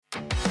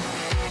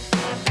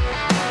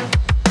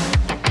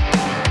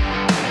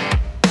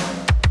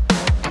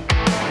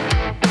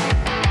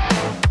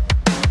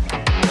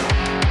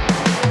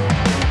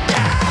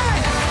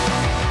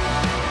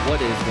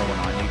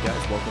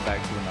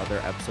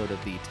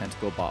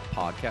Tentacle Bot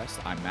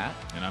Podcast. I'm Matt.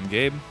 And I'm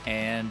Gabe.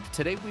 And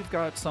today we've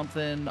got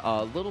something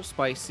a little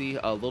spicy,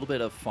 a little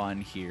bit of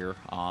fun here.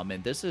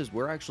 And this is,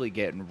 we're actually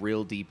getting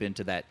real deep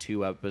into that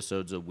 2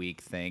 episodes a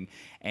week thing.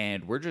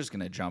 And we're just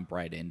going to jump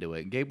right into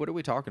it. Gabe, what are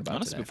we talking about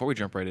Honestly, today? before we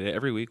jump right into it,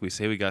 every week we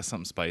say we got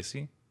something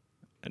spicy.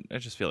 And I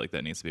just feel like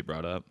that needs to be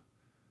brought up.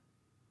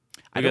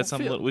 We got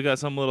something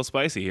a little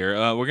spicy here.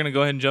 We're going to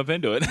go ahead and jump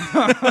into it.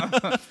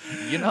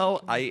 You know,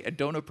 I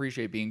don't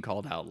appreciate being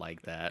called out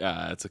like that.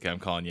 It's okay. I'm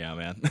calling you out,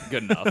 man.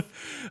 Good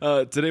enough.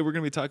 Today we're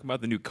going to be talking about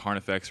the new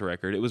Carnifex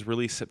record. It was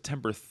released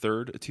September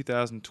 3rd,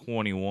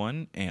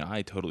 2021, and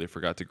I totally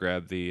forgot to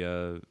grab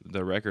the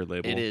record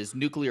label. It is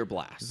Nuclear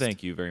Blast.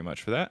 Thank you very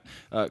much for that.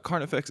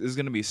 Carnifex is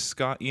going to be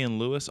Scott Ian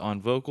Lewis on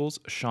vocals,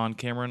 Sean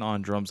Cameron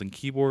on drums and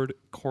keyboard,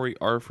 Corey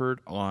Arford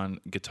on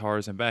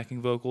guitars and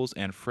backing vocals,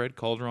 and Fred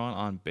Calderon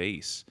on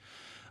bass.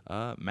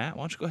 Matt,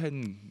 why don't you go ahead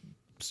and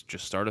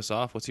just start us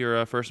off? What's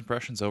your first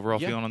impressions, overall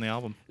feeling on the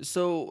album?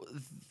 So,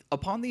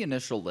 upon the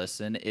initial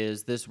listen,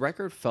 this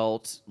record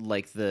felt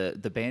like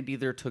the band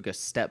either took a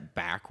step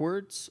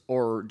backwards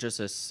or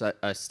just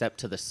a step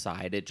to the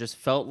side. It just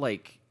felt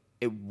like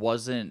it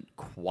wasn't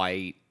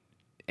quite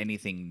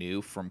anything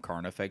new from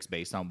Carnifex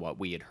based on what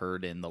we had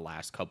heard in the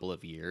last couple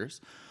of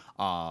years.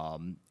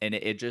 And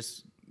it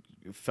just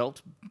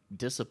felt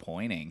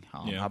disappointing.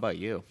 How about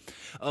you?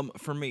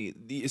 For me,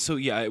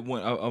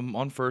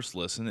 on first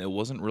listen, it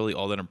wasn't really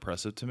all that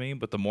impressive to me,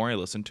 but the more I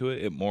listened to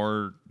it, it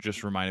more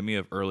just reminded me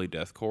of early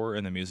deathcore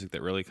and the music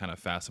that really kind of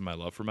fastened my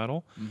love for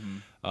metal.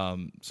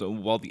 Mm-hmm. So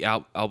while the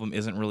album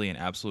isn't really an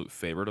absolute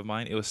favorite of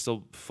mine, it was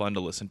still fun to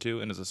listen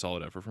to and is a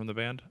solid effort from the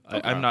band. Okay.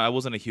 I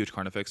wasn't a huge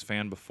Carnifex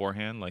fan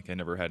beforehand. Like, I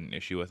never had an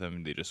issue with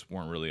them. They just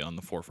weren't really on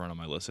the forefront of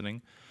my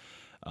listening.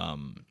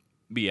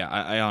 But yeah,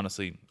 I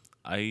honestly,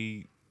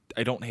 I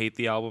don't hate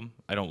the album.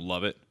 I don't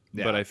love it,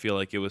 but I feel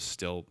like it was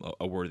still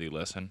a worthy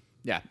listen.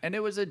 Yeah, and it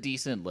was a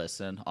decent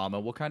listen.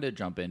 And we'll kind of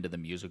jump into the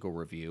musical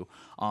review.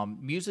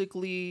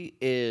 Musically,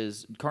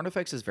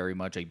 Carnifex is very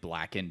much a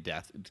blackened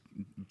deathcore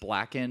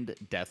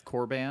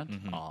band.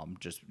 Mm-hmm.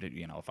 Just,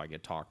 if I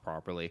could talk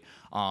properly.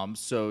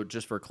 So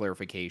just for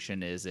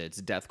clarification, it's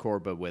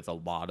deathcore but with a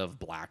lot of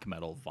black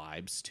metal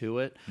vibes to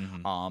it.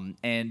 Mm-hmm.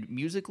 And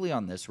musically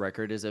on this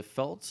record it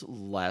felt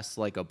less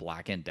like a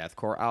blackened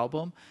deathcore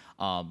album.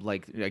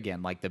 Like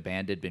the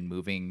band had been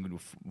moving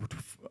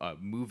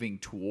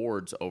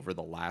towards over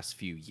the last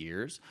few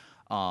years.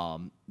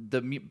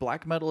 The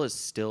black metal is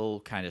still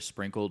kind of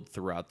sprinkled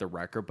throughout the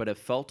record, but it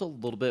felt a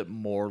little bit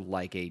more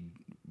like a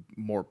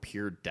more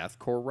pure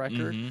deathcore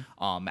record,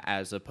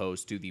 as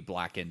opposed to the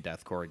blackened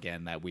deathcore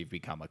again that we've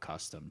become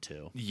accustomed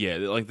to. Yeah,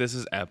 like this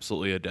is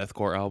absolutely a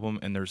deathcore album,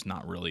 and there's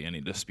not really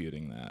any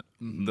disputing that.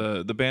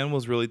 Mm-hmm. The band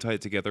was really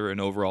tight together,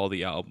 and overall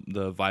the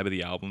vibe of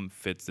the album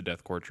fits the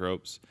deathcore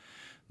tropes.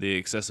 The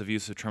excessive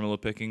use of tremolo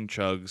picking,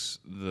 chugs,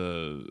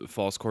 the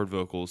false chord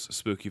vocals,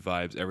 spooky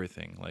vibes,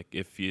 everything. Like,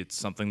 if it's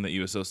something that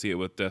you associate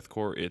with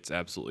deathcore, it's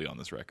absolutely on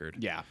this record.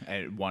 Yeah,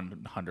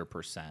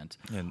 100%.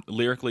 And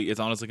lyrically, it's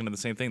honestly going to be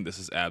the same thing. This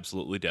is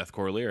absolutely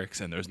deathcore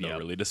lyrics, and there's no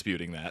really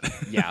disputing that.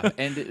 Yeah,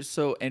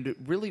 and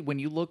really, when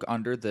you look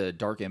under the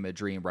dark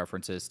imagery and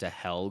references to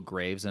hell,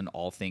 graves, and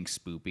all things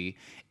spoopy,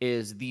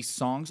 these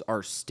songs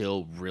are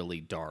still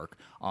really dark.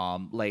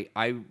 Like,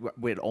 I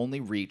would only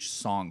reach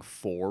song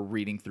 4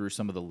 reading through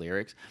some of the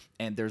lyrics,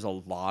 and there's a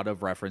lot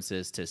of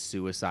references to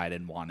suicide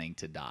and wanting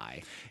to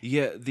die.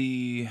 Yeah,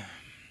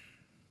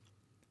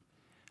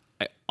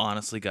 I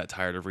honestly got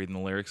tired of reading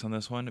the lyrics on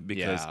this one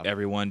because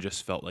everyone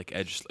just felt like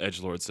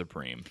Edgelord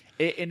Supreme.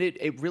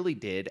 It really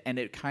did, and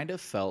it kind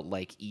of felt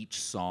like each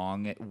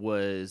song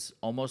was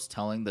almost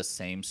telling the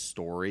same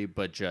story,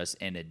 but just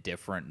in a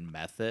different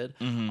method.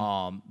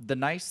 Mm-hmm. The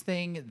nice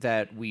thing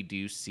that we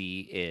do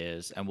see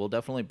is, and we'll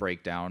definitely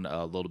break down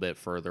a little bit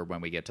further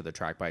when we get to the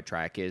track by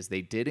track, is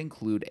they did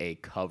include a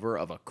cover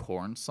of a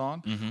Korn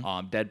song,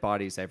 Dead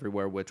Bodies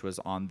Everywhere, which was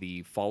on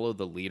the Follow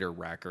the Leader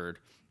record.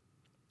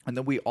 And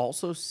then we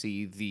also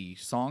see the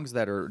songs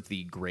that are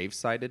the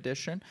Graveside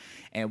edition.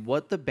 And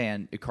what the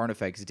band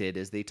Carnifex did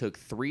is they took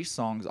 3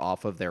 songs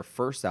off of their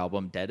first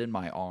album, Dead in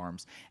My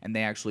Arms, and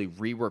they actually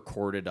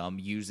re-recorded them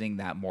using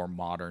that more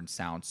modern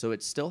sound. So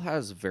it still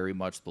has very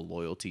much the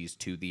loyalties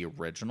to the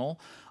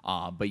original,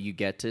 but you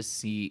get to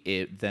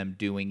see them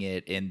doing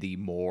it in the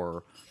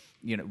more,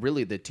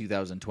 really the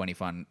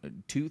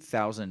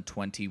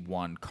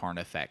 2021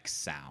 Carnifex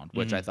sound,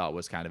 which I thought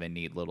was kind of a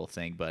neat little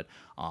thing. But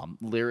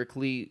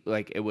lyrically,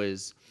 like, it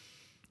was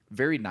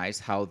very nice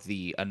how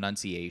the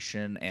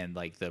enunciation and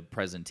like the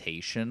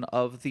presentation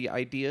of the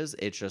ideas.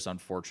 It's just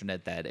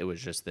unfortunate that it was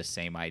just the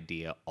same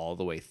idea all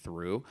the way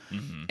through.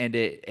 Mm-hmm. And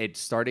it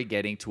started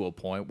getting to a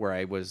point where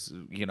I was,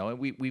 and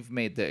we've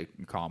made the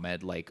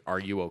comment, like, are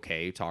you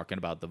okay talking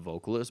about the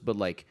vocalist? But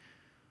like,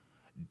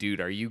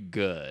 dude, are you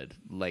good?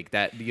 Like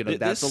that,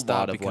 that's a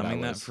lot of what I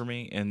was. That for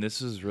me, and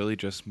this is really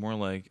just more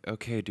like,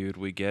 okay, dude,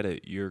 we get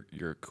it.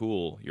 You're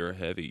cool. You're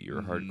heavy.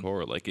 You're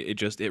hardcore. Like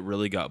it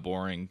really got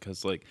boring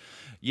because, like,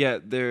 yeah,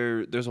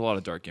 there's a lot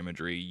of dark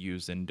imagery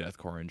used in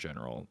deathcore in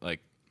general.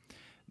 Like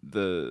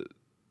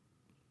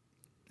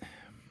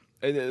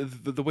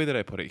The way that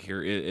I put it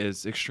here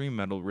is extreme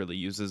metal really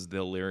uses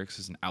the lyrics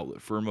as an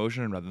outlet for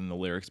emotion rather than the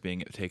lyrics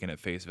being taken at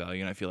face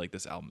value, and I feel like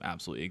this album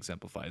absolutely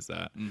exemplifies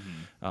that.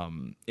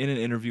 In an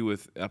interview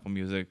with Apple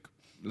Music,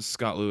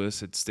 Scott Lewis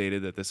had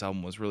stated that this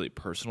album was really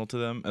personal to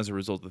them as a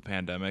result of the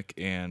pandemic,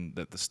 and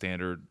that the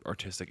standard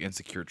artistic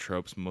insecure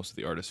tropes most of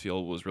the artists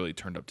feel was really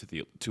turned up to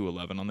the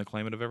 211 on the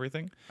climate of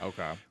everything.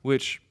 Okay.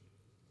 Which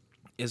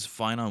is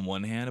fine on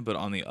one hand, but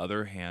on the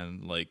other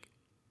hand, like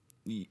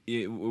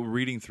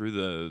reading through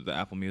the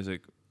Apple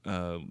Music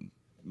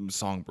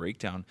song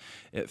breakdown,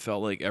 it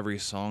felt like every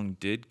song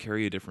did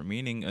carry a different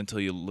meaning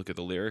until you look at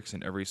the lyrics,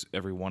 and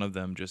every one of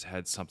them just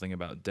had something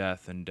about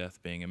death, and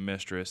death being a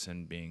mistress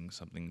and being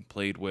something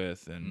played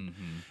with, and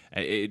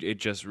it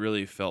just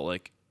really felt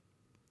like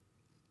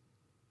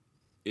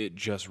it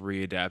just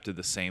readapted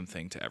the same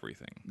thing to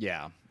everything.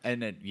 Yeah.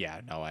 And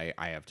I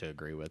have to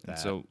agree with that.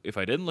 So if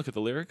I didn't look at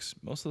the lyrics,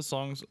 most of the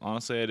songs,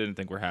 honestly, I didn't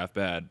think were half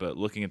bad, but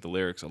looking at the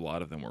lyrics, a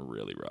lot of them were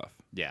really rough.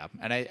 Yeah,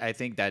 and I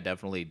think that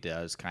definitely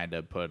does kind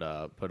of put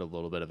a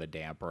little bit of a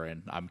damper,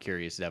 and I'm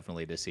curious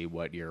definitely to see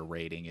what your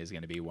rating is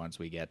going to be once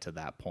we get to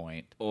that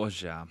point. Oh,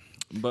 yeah.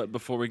 But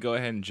before we go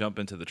ahead and jump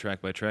into the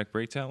track-by-track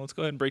breakdown, let's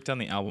go ahead and break down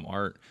the album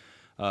art.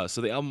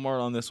 So the album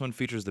art on this one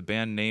features the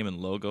band name and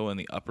logo in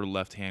the upper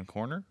left-hand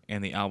corner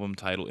and the album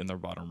title in the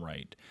bottom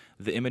right.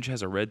 The image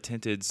has a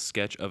red-tinted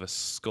sketch of a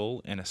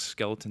skull and a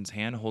skeleton's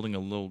hand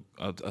holding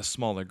a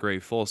smaller gray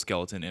full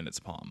skeleton in its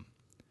palm.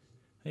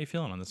 How you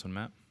feeling on this one,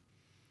 Matt?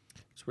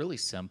 It's really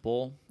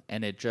simple,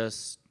 and it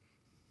just,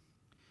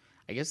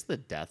 I guess the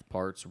death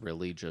part's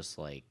really just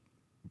like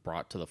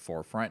brought to the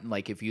forefront. And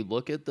like if you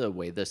look at the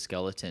way the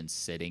skeleton's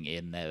sitting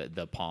in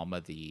the palm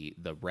of the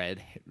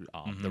red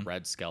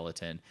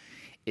skeleton,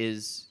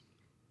 is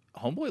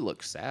Homeboy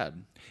looks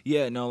sad.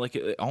 Yeah, no, like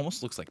it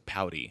almost looks like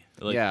pouty.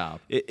 Like, yeah.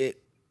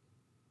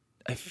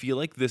 I feel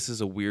like this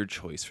is a weird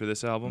choice for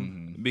this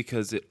album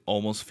because it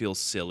almost feels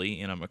silly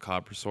in a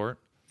macabre sort.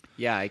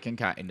 Yeah, I can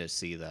kind of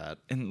see that.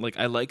 And like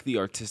I like the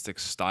artistic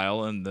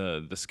style and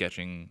the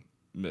sketching,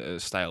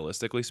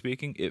 stylistically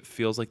speaking. It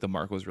feels like the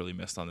mark was really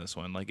missed on this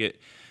one. Like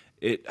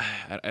I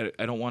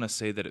don't want to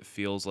say that it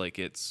feels like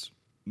it's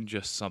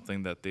just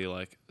something that they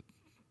like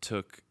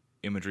took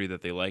imagery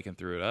that they like and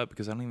threw it up,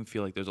 because I don't even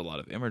feel like there's a lot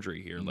of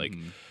imagery here. Like,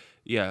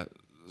 yeah,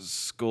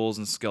 skulls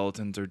and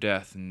skeletons are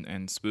death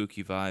and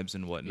spooky vibes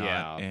and whatnot.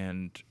 Yeah.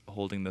 And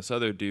holding this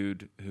other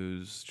dude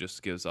who's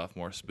just gives off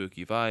more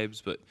spooky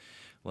vibes, but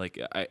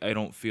like I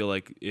don't feel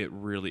like it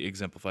really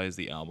exemplifies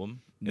the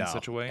album in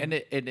such a way. And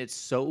it's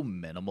so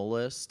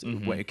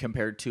minimalist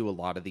compared to a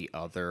lot of the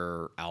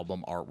other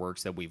album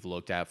artworks that we've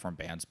looked at from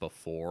bands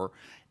before.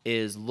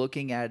 Is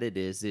looking at it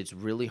is it's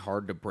really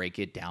hard to break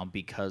it down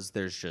because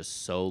there's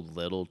just so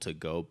little to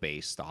go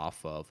based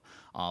off of.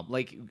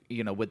 Like,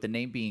 you know, with the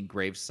name being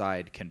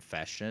Graveside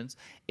Confessions,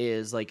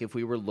 is like if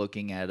we were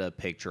looking at a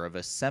picture of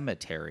a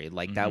cemetery,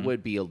 like that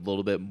would be a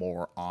little bit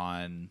more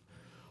on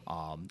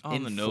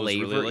in the nose,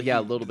 flavor. really. Like, yeah,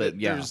 a little bit.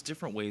 Yeah, there's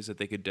different ways that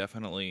they could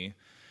definitely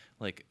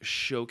like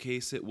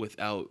showcase it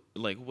without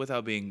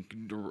being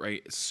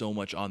right so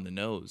much on the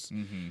nose.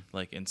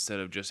 Like instead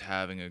of just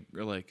having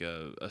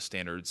a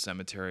standard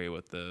cemetery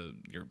with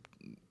your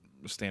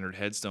standard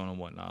headstone and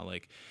whatnot,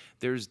 like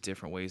there's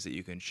different ways that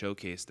you can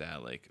showcase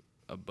that, like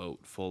a boat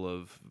full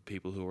of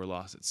people who were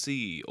lost at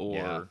sea,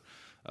 or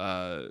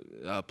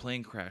a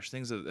plane crash,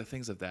 things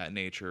of that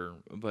nature.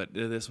 But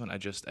this one, I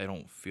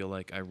don't feel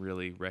like I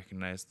really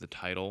recognize the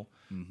title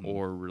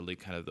or really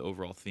kind of the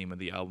overall theme of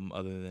the album,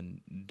 other than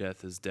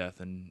death is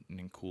death and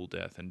cool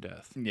death and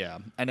death. Yeah,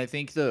 and I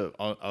think the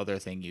other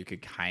thing you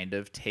could kind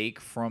of take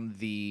from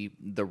the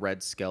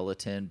red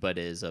skeleton, but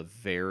is a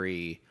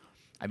very,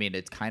 I mean,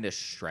 it's kind of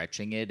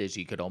stretching it, is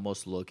you could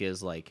almost look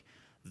as like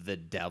the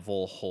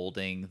devil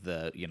holding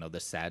the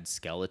sad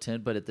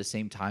skeleton, but at the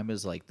same time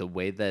is like the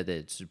way that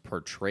it's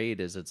portrayed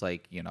is it's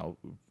like,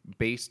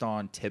 based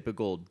on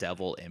typical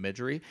devil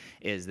imagery,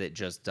 is that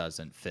just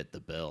doesn't fit the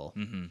bill.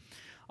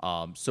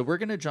 So we're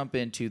going to jump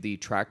into the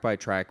track by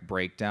track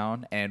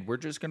breakdown, and we're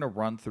just going to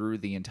run through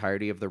the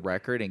entirety of the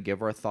record and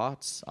give our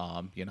thoughts.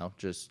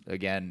 Just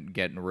again,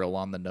 getting real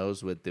on the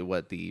nose with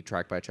what the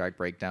track by track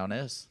breakdown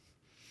is.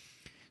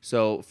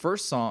 So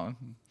first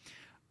song,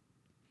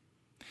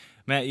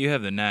 Matt, you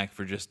have the knack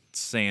for just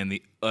saying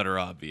the utter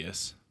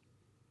obvious.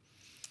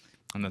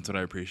 And that's what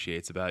I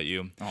appreciate about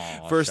you.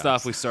 Aw, First shucks.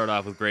 off, we start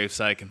off with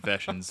Graveside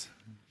Confessions.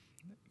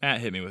 Matt,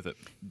 hit me with it.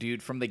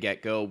 Dude, from the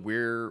get-go,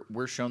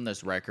 we're shown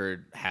this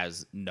record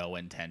has no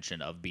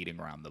intention of beating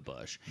around the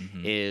bush.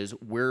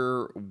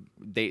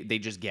 They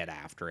just get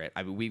after it.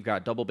 I mean, we've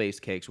got double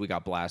bass kicks, we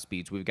got blast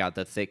beats, we've got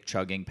the thick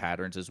chugging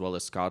patterns, as well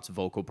as Scott's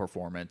vocal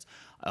performance.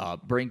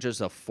 Bring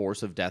just a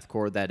force of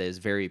deathcore that is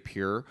very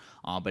pure,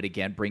 but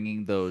again,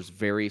 bringing those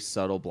very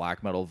subtle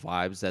black metal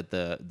vibes that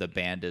the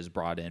band has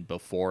brought in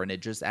before, and it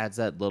just adds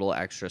that little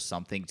extra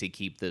something to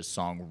keep this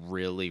song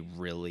really,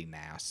 really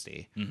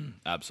nasty.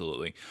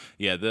 Absolutely.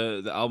 Yeah,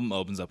 the album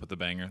opens up with a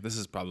banger. This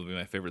is probably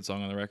my favorite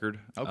song on the record.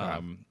 Okay.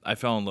 I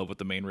fell in love with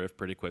the main riff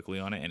pretty quickly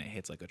on it, and it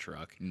hits like a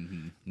truck.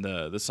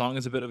 The song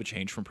is a bit of a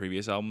change from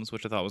previous albums,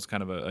 which I thought was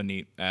kind of a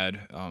neat add.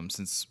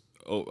 Since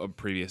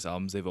previous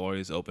albums, they've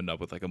always opened up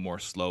with like a more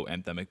slow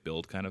anthemic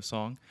build kind of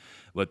song,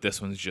 but this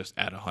one's just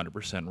at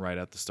 100% right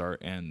at the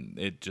start, and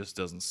it just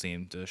doesn't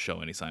seem to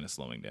show any sign of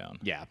slowing down.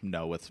 Yeah,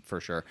 no, with for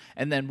sure.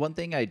 And then one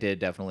thing I did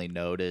definitely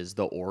note is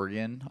the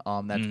organ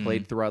that's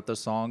played throughout the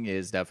song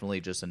is definitely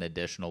just an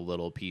additional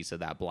little piece of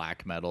that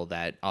black metal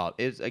that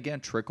is again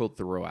trickled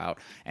throughout,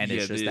 and Yeah,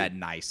 it's just that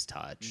nice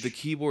touch. The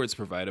keyboards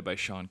provided by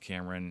Sean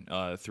Cameron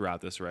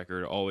throughout this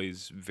record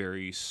always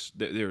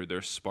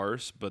they're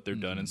sparse, but they're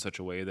done in such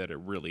a way that it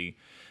really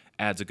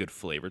adds a good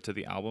flavor to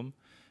the album,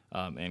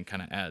 and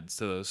kind of adds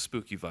to those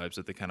spooky vibes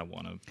that they kind of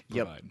want to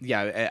provide.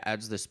 Yeah, it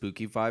adds the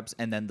spooky vibes,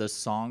 and then the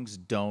songs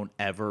don't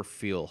ever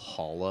feel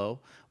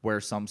hollow.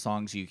 Where some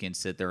songs you can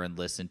sit there and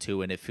listen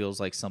to, and it feels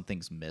like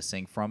something's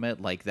missing from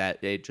it, like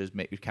that. It just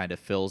kind of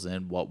fills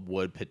in what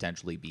would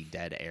potentially be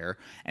dead air,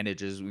 and it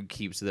just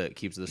keeps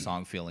the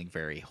song feeling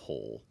very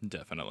whole.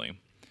 Definitely.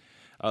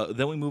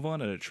 Then we move on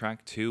to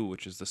track 2,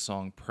 which is the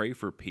song "Pray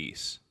for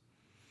Peace."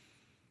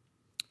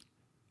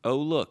 Oh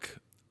look,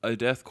 a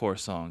deathcore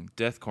song,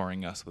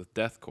 deathcoring us with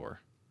deathcore.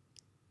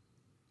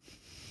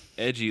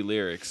 Edgy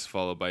lyrics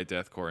followed by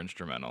deathcore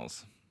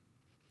instrumentals.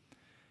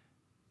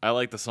 I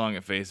like the song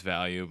at face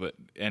value, but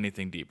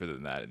anything deeper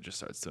than that, it just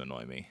starts to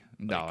annoy me.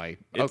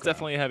 It's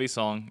definitely a heavy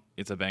song.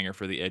 It's a banger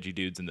for the edgy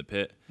dudes in the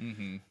pit.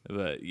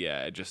 But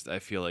yeah, I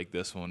feel like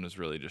this one was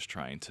really just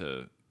trying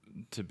to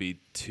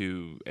be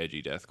too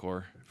edgy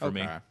deathcore for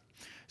me.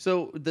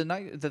 So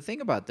the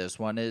thing about this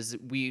one is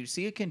we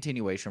see a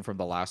continuation from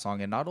the last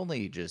song, and not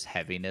only just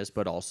heaviness,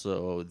 but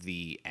also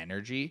the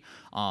energy.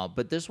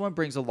 But this one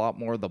brings a lot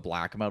more of the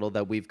black metal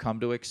that we've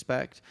come to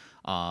expect.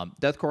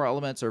 Deathcore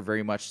elements are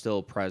very much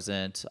still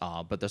present,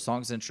 but the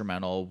song's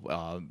instrumental,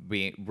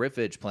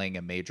 riffage playing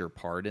a major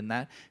part in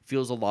that,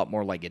 feels a lot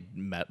more like a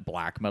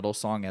black metal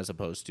song as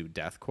opposed to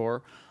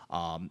deathcore.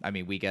 I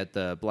mean, we get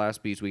the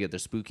blast beats, we get the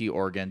spooky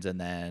organs, and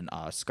then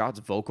Scott's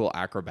vocal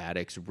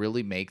acrobatics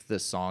really make the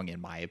song, in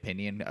my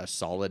opinion, a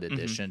solid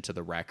addition to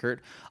the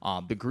record.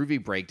 The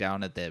groovy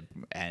breakdown at the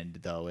end,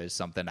 though, is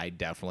something I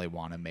definitely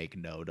want to make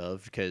note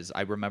of, because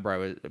I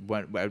remember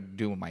when I was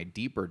doing my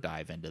deeper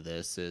dive into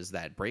this, is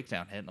that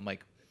breakdown hit, and I'm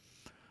like,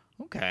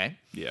 okay.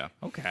 Yeah.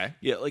 Okay.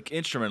 Yeah, like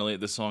instrumentally,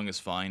 the song is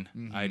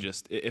fine. I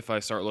just, if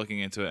I start looking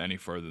into it any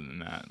further than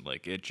that,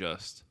 like it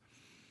just,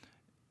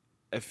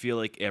 I feel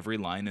like every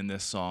line in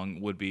this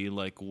song would be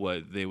like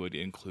what they would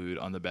include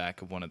on the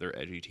back of one of their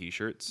edgy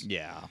t-shirts.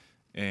 Yeah.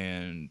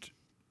 And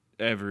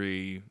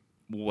every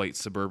white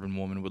suburban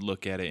woman would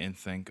look at it and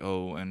think,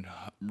 oh, and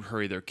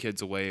hurry their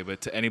kids away.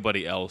 But to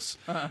anybody else,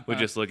 would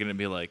just look at it and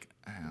be like,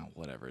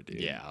 whatever, dude.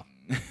 Yeah.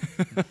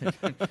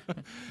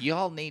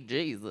 Y'all need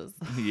Jesus.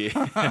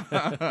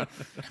 Yeah.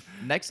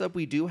 Next up,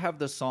 we do have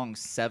the song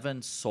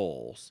Seven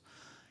Souls.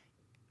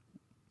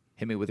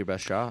 Hit me with your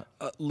best shot.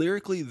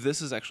 Lyrically,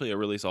 this is actually a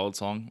really solid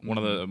song. One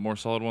of the more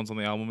solid ones on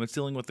the album. It's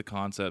dealing with the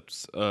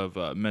concepts of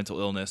mental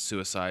illness,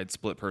 suicide,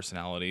 split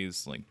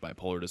personalities, like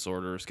bipolar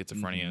disorder,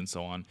 schizophrenia, and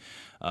so on,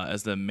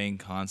 as the main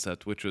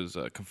concept, which was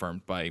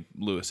confirmed by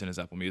Lewis in his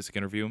Apple Music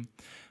interview.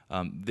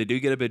 They do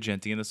get a bit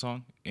genty in the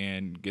song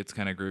and gets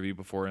kind of groovy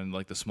before in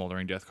like the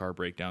smoldering deathcore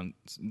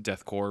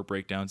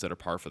breakdowns that are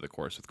par for the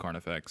course with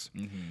Carnifex.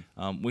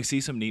 We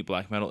see some neat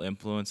black metal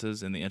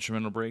influences in the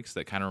instrumental breaks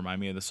that kind of remind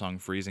me of the song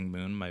 "Freezing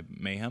Moon" by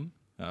Mayhem,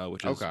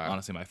 which is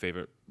honestly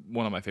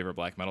one of my favorite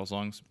black metal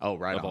songs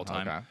of all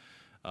time.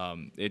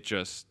 It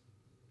just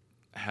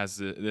has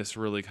this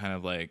really kind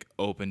of like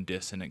open,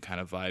 dissonant kind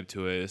of vibe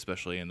to it,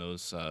 especially in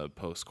those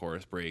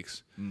post-chorus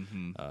breaks.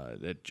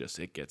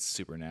 It gets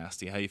super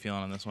nasty. How you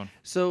feeling on this one?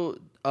 So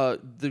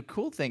the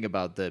cool thing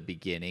about the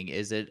beginning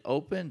is it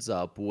opens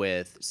up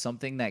with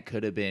something that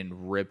could have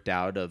been ripped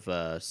out of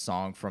a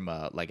song from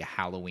a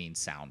Halloween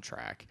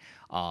soundtrack.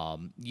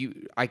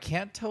 I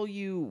can't tell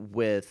you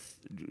with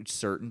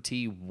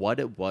certainty what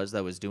it was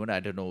that was doing it. I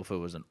don't know if it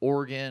was an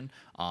organ,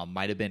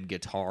 might have been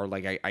guitar.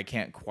 I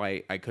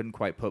couldn't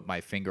quite put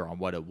my finger on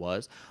what it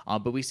was.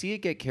 But we see it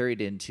get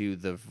carried into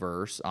the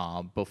verse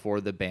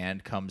before the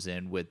band comes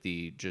in with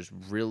the just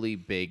really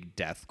big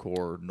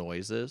deathcore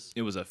noises.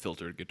 It was a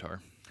filtered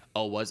guitar.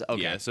 Oh, was it?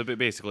 Okay. Yeah, so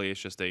basically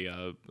it's just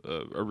a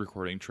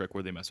recording trick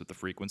where they mess with the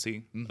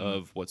frequency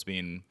of what's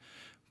being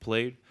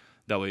played.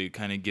 That way it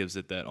kind of gives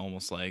it that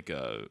almost like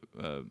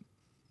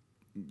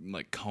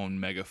cone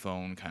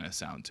megaphone kind of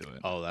sound to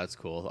it. Oh, that's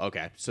cool.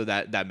 Okay, so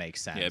that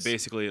makes sense. Yeah,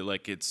 basically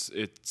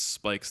it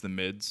spikes the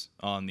mids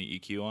on the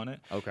EQ on it,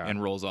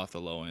 and rolls off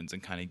the low ends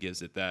and kind of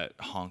gives it that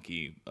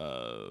honky,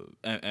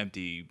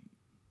 empty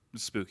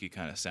spooky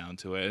kind of sound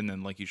to it, and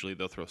then like usually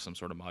they'll throw some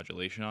sort of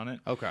modulation on it,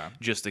 Okay.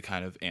 just to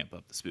kind of amp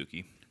up the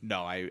spooky.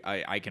 No,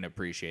 I can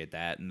appreciate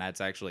that, and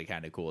that's actually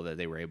kind of cool that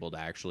they were able to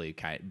actually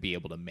be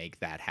able to make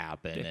that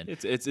happen. And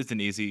It's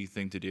an easy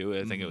thing to do.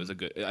 I think it was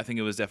I think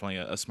it was definitely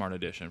a smart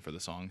addition for the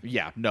song.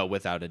 yeah, no,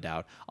 without a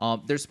doubt.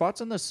 There's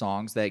spots in the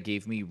songs that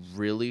gave me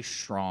really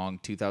strong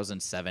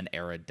 2007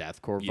 era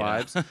deathcore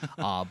Yeah.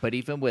 vibes. But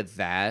even with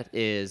that,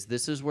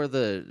 this is where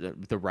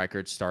the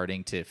record's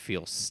starting to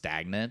feel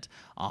stagnant.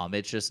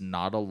 It's just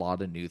not a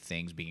lot of new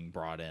things being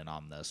brought in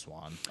on this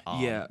one.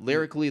 Yeah.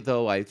 Lyrically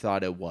though, I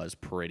thought it was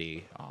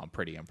pretty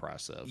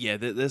impressive. Yeah,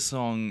 this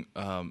song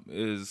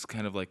is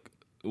kind of like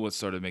what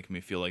started making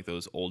me feel like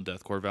those old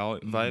deathcore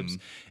vibes,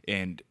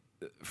 and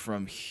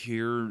from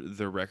here,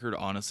 the record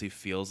honestly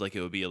feels like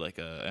it would be like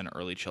an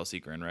early Chelsea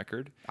Grin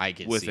record. I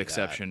can with see that.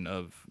 exception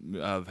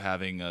of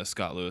having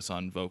Scott Lewis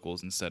on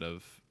vocals instead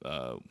of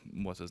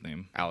what's his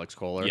name, Alex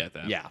Kohler. Yeah,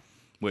 that. Yeah.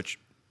 which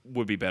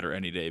would be better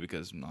any day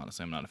because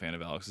honestly, I'm not a fan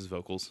of Alex's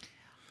vocals.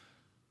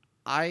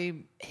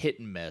 I'm hit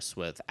and miss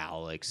with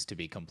Alex, to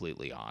be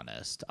completely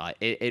honest.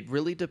 It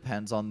really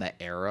depends on the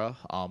era.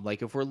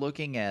 Like if we're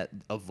looking at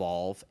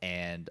Evolve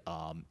and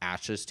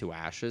Ashes to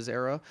Ashes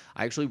era,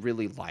 I actually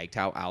really liked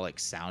how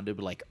Alex sounded.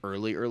 But like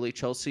early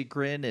Chelsea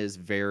Grin is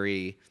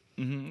very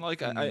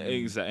Like and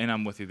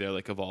I'm with you there.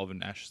 Like Evolve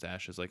and Ashes to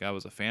Ashes, like I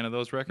was a fan of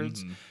those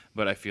records,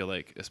 but I feel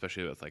like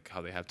especially with like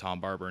how they have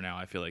Tom Barber now,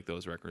 I feel like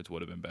those records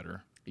would have been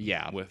better.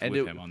 Yeah, with and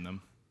him on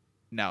them.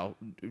 Now,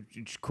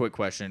 quick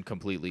question,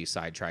 completely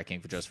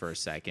sidetracking for a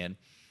second.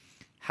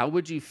 How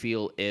would you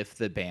feel if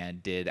the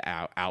band did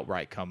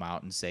outright come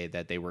out and say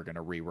that they were going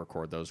to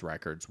re-record those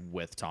records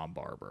with Tom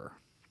Barber?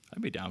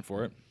 I'd be down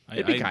for it.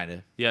 It'd be kind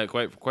of. Yeah,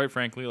 quite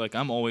frankly, like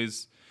I'm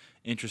always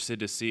interested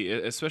to see,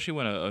 especially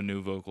when a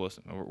new vocalist.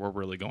 We're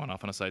really going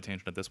off on a side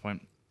tangent at this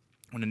point.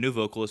 When a new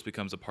vocalist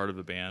becomes a part of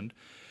a band.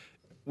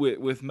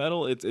 With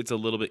metal, it's a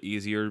little bit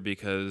easier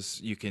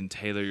because you can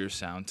tailor your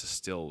sound to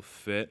still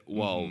fit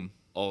while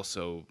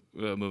also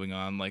moving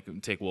on. Like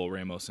take Will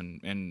Ramos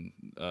and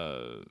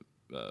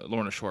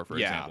Lorna Shore for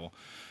example,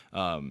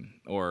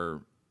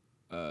 or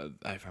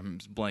I'm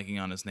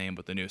blanking on his name,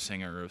 but the new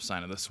singer of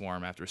Sign of the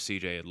Swarm after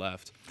CJ had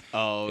left.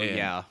 Oh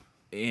yeah,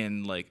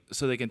 and like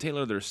so they can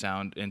tailor their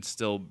sound and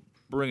still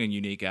bring a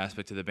unique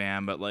aspect to the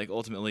band, but like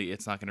ultimately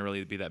it's not going to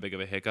really be that big of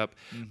a hiccup.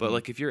 But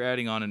like if you're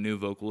adding on a new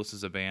vocalist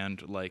as a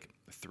band, like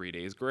 3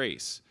 Days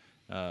Grace,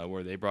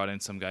 where they brought in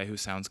some guy who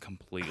sounds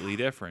completely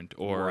different,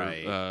 or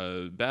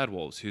Bad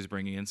Wolves, who's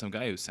bringing in some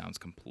guy who sounds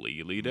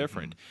completely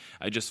different.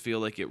 I just feel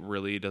like it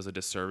really does a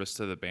disservice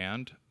to the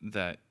band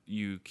that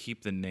you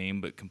keep the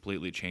name but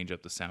completely change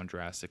up the sound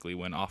drastically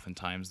when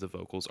oftentimes the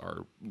vocals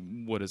are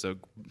what is a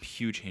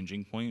huge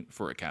hinging point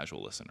for a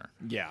casual listener.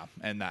 yeah,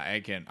 and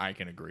I can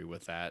agree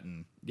with that.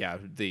 And yeah,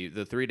 the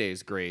 3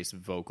 Days Grace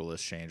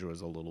vocalist change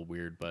was a little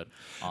weird, but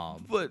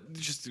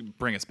just to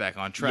bring us back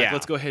on track, Yeah.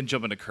 let's go ahead and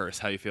jump into Curse.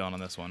 How you feeling on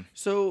this one?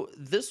 So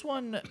this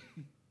one,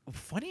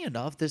 funny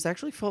enough, this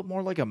actually felt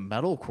more like a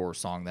metalcore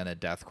song than a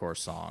deathcore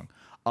song.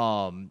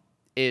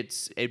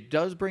 It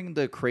does bring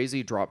the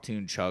crazy drop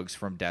tune chugs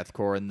from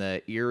deathcore and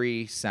the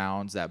eerie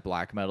sounds that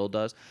black metal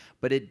does,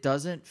 but it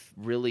doesn't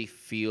really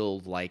feel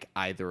like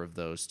either of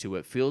those two.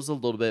 It feels a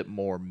little bit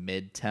more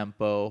mid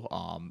tempo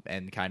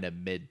and kind of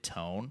mid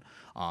tone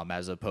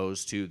as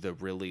opposed to the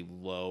really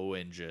low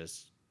and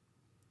just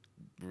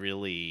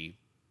really.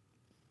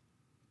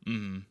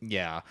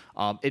 Yeah.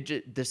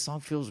 This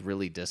song feels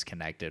really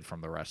disconnected from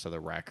the rest of the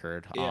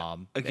record. Yeah.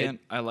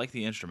 I like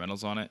the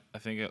instrumentals on it. I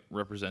think it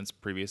represents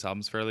previous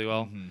albums fairly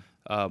well.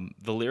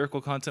 The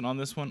lyrical content on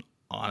this one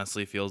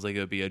honestly feels like it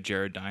would be a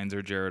Jared Dines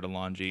or Jared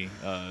Alonji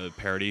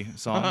parody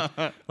song.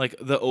 Like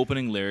the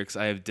opening lyrics,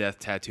 I have death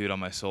tattooed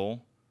on my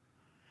soul.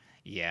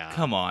 Yeah.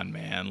 Come on,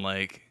 man.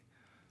 Like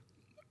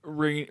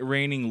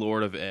reigning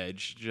Lord of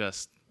Edge,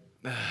 just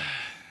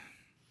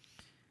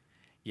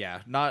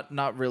Yeah,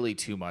 not really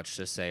too much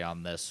to say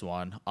on this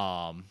one.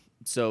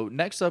 So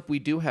next up we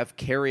do have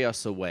Carry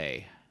Us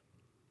Away.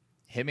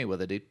 Hit me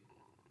with it, dude.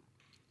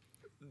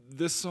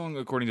 this song,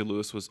 according to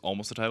Lewis, was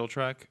almost a title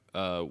track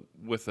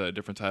with a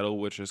different title,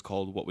 which is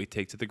called What We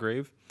Take to the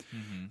Grave.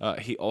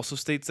 He also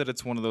states that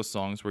it's one of those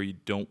songs where you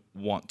don't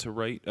want to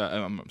write.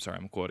 I'm sorry,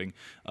 I'm quoting.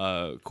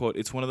 Quote,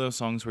 it's one of those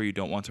songs where you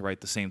don't want to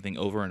write the same thing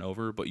over and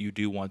over, but you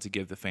do want to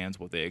give the fans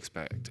what they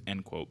expect,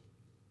 end quote.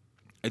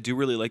 I do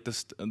really like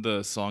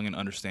the song and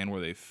understand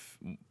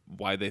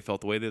why they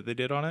felt the way that they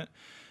did on it.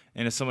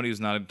 And as somebody who's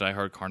not a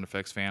diehard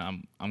Carnifex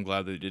fan, I'm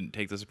glad that they didn't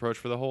take this approach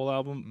for the whole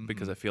album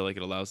because I feel like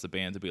it allows the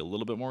band to be a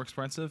little bit more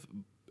expressive.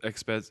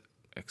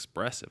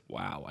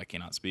 Wow, I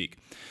cannot speak.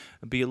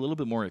 Be a little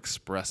bit more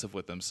expressive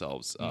with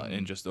themselves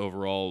and just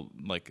overall,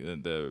 like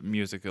the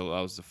music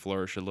allows to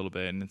flourish a little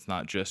bit, and it's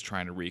not just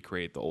trying to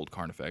recreate the old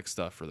Carnifex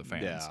stuff for the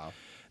fans. Yeah.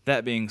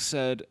 That being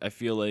said, I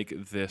feel like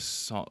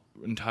this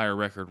entire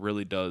record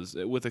really does,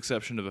 with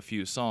exception of a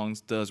few songs,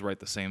 does write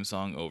the same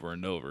song over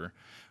and over.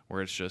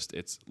 where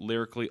it's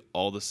lyrically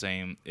all the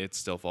same. It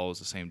still follows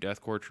the same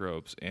deathcore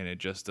tropes, and it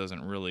just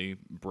doesn't really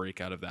break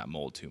out of that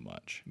mold too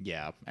much.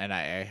 Yeah, and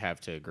I have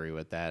to agree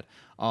with that.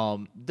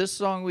 This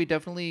song we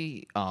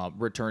definitely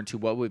return to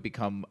what we've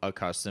become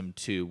accustomed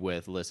to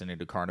with listening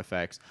to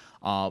Carnifex.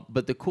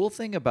 But the cool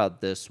thing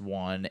about this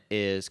one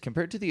is,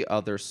 compared to the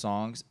other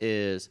songs,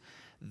 is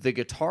the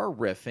guitar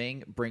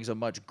riffing brings a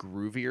much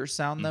groovier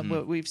sound than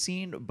what we've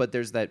seen, but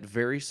there's that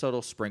very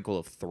subtle sprinkle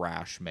of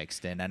thrash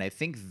mixed in. And I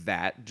think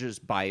that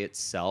just by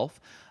itself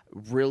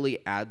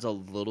really adds a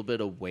little bit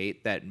of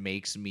weight that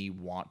makes me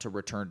want to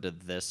return to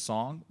this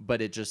song.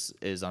 But it just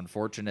is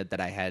unfortunate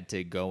that I had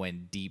to go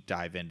and deep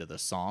dive into the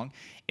song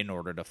in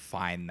order to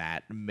find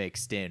that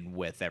mixed in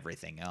with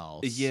everything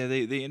else. Yeah,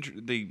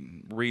 they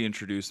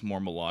reintroduced more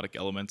melodic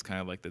elements, kind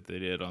of like that they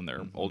did on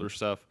their older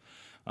stuff.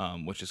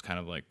 Which is kind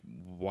of like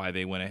why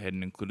they went ahead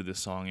and included this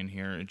song in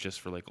here, just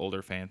for like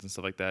older fans and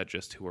stuff like that,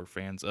 just who are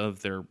fans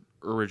of their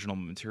original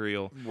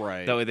material.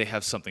 Right. That way they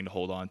have something to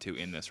hold on to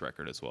in this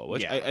record as well,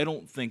 which Yeah. I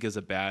don't think is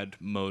a bad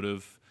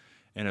motive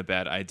and a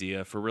bad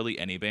idea for really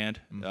any band,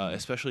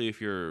 especially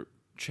if you're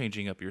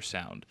changing up your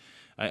sound.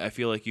 I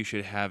feel like you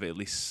should have at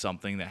least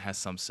something that has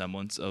some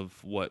semblance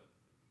of what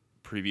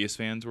previous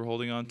fans were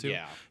holding on to,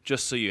 Yeah.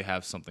 just so you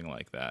have something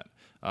like that.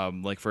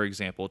 Like, for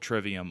example,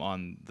 Trivium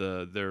on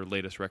their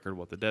latest record,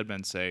 What the Dead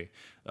Men Say,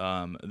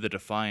 the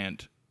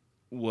Defiant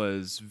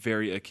was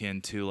very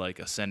akin to like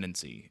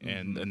Ascendancy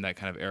and that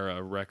kind of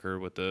era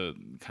record with the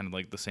kind of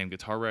like the same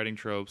guitar writing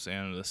tropes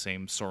and the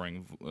same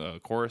soaring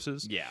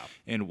choruses. Yeah.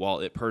 And while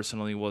it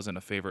personally wasn't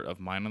a favorite of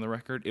mine on the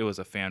record, it was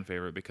a fan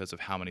favorite because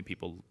of how many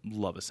people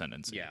love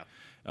Ascendancy.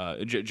 Yeah.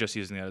 Just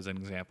using that as an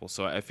example.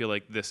 So I feel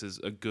like this is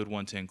a good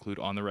one to include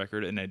on the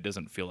record, and it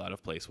doesn't feel out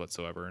of place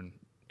whatsoever. And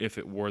if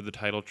it were the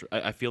title,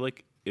 I feel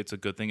like it's a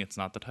good thing it's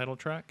not the title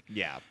track.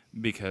 Yeah.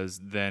 Because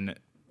then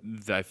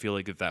I feel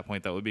like at that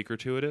point that would be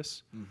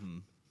gratuitous.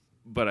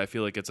 But I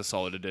feel like it's a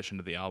solid addition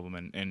to the album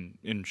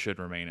and should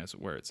remain as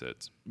where it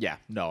sits. Yeah,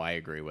 no, I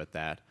agree with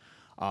that.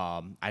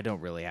 I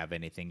don't really have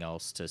anything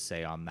else to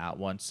say on that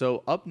one.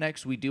 So up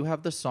next, we do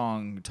have the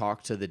song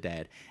 "Talk to the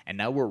Dead," and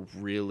now we're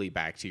really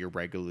back to your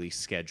regularly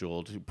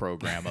scheduled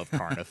program of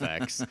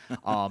Carnifex.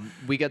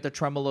 We get the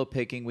tremolo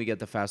picking, we get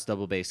the fast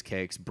double bass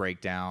kicks,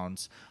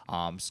 breakdowns.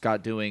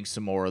 Scott doing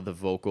some more of the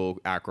vocal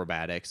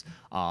acrobatics.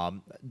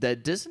 The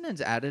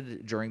dissonance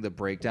added during the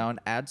breakdown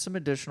adds some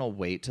additional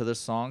weight to the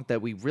song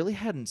that we really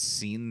hadn't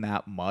seen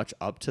that much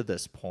up to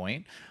this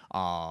point.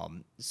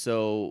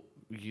 So.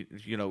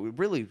 You know,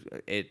 really,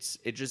 it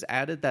just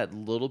added that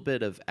little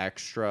bit of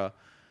extra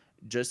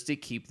just to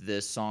keep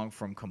this song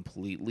from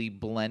completely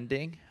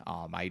blending.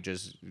 I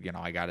just,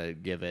 I got to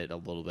give it a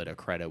little bit of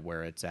credit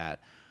where it's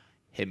at.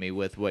 Hit me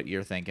with what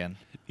you're thinking.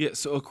 Yeah,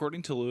 so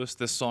according to Lewis,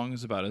 this song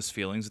is about his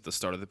feelings at the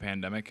start of the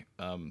pandemic.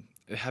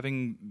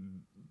 Having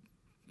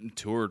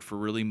toured for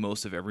really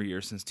most of every year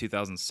since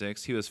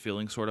 2006, he was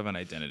feeling sort of an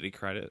identity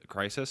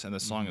crisis, and the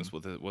song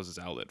was his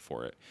outlet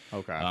for it.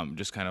 Okay.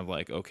 Just kind of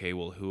like, okay,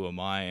 well, who am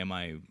I? Am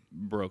I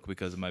broke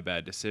because of my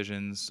bad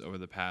decisions over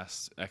the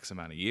past X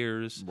amount of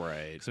years?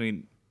 Right. So, I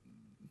mean,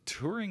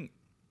 touring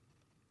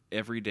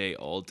every day,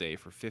 all day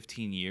for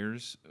 15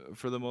 years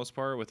for the most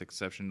part, with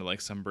exception to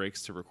like some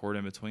breaks to record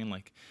in between,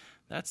 like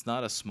that's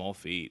not a small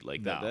feat.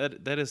 Like No.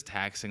 that is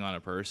taxing on a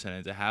person,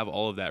 and to have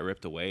all of that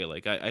ripped away,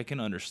 like I can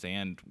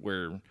understand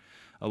where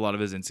a lot of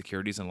his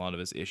insecurities and a lot of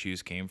his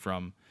issues came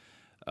from.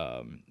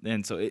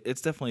 And so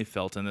it's definitely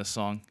felt in this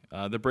song.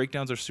 The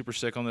breakdowns are super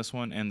sick on this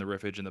one, and the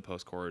riffage in the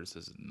post-chorus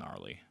is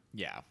gnarly.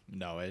 Yeah.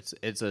 No,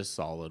 it's a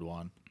solid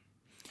one.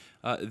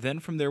 Then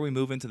from there we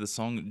move into the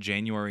song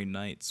January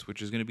Nights,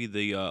 which is going to be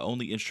the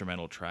only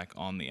instrumental track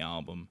on the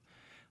album.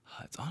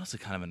 It's honestly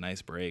kind of a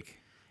nice break.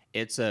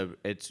 It's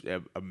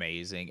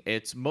amazing.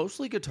 It's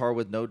mostly guitar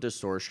with no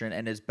distortion,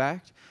 and is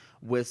backed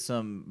with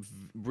some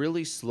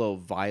really slow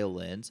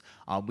violins.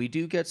 We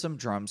do get some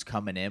drums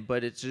coming in,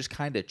 but it's just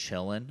kind of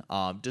chilling.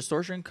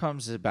 Distortion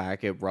comes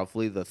back at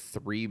roughly the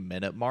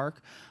 3-minute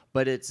mark,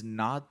 but it's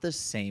not the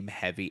same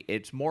heavy.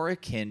 It's more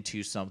akin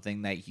to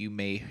something that you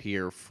may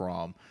hear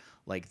from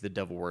like The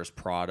Devil Wears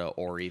Prada,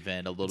 or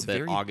even a little It's bit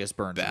very August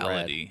Burns Red.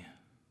 ballady.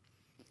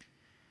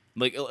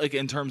 Like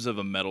in terms of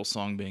a metal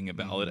song being a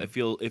ballad, it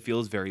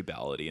feels very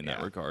ballady in that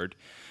Yeah. regard.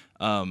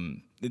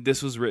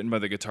 This was written by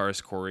the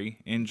guitarist Corey,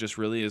 and just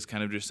really is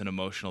kind of just an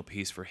emotional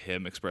piece for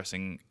him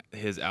expressing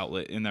his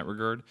outlet in that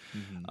regard.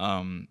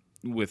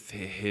 With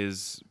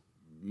his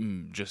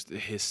just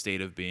his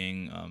state of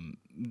being,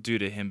 due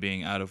to him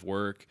being out of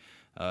work.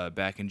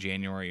 Back in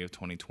January of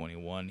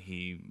 2021,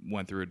 he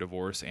went through a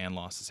divorce and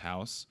lost his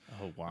house.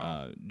 Oh,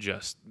 wow.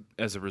 Just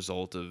as a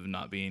result of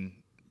not being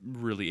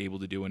really able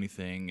to do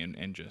anything,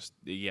 and just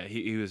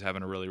he was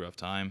having a really rough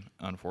time,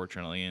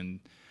 unfortunately,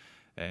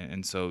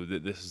 and so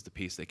this is the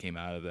piece that came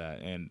out of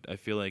that, and I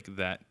feel like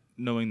that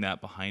knowing that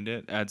behind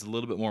it adds a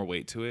little bit more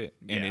weight to it,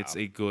 and Yeah.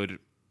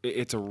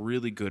 it's a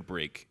really good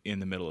break in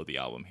the middle of the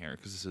album here,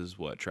 because this is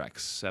what, track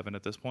 7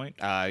 at this point.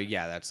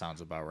 Yeah, that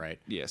sounds about right.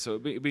 Yeah, so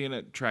being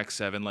at track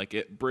 7, like,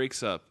 it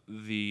breaks up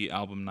the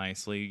album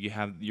nicely. You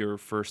have your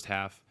first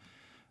half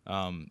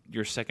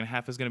Your second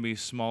half is going to be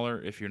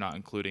smaller if you're not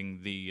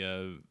including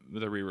the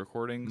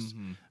re-recordings,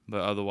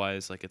 but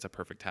otherwise, like, it's a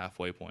perfect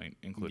halfway point,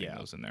 including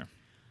those in there.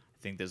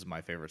 I think this is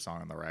my favorite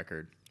song on the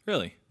record.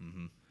 Really?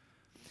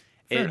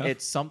 Fair enough.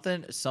 It's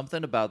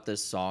something about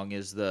this song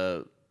is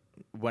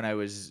when I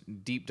was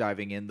deep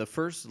diving in, the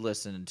first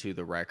listen to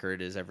the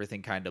record is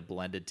everything kind of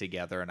blended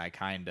together, and I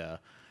kind of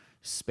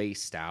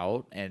spaced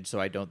out, and so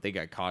I don't think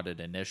I caught it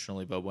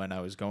initially. But when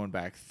I was going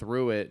back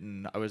through it,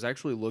 and I was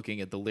actually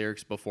looking at the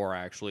lyrics before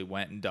I actually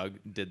went and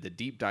did the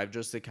deep dive,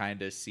 just to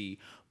kind of see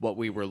what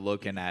we were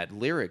looking at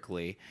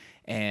lyrically,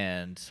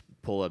 and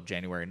pull up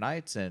January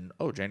Nights, and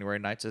January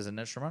Nights is an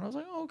instrumental. I was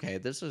like, okay,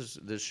 this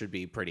should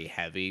be pretty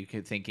heavy.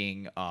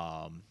 Thinking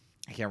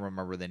I can't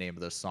remember the name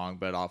of the song,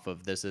 but off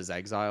of This Is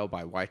Exile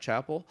by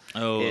Whitechapel.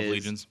 Of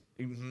Legions.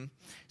 Mm-hmm.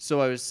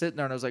 So I was sitting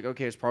there and I was like,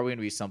 okay, it's probably going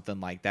to be something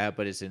like that,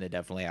 but it's going to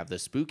definitely have the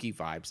spooky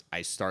vibes.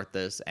 I start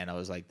this and I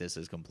was like, this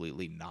is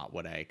completely not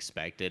what I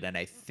expected. And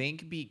I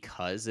think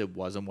because it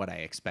wasn't what I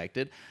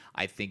expected,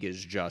 I think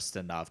is just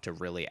enough to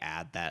really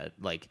add that,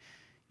 like,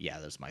 yeah,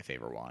 that's my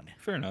favorite one.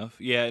 Fair enough.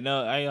 Yeah,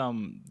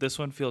 no, this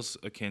one feels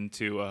akin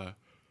to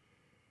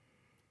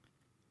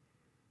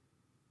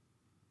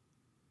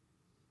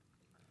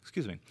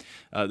excuse me.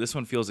 This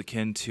one feels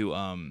akin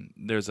to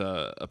there's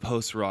a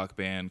post-rock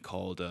band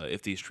called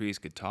If These Trees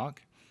Could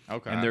Talk.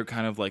 Okay. And they're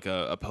kind of like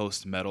a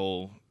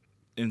post-metal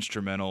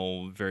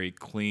instrumental, very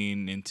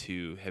clean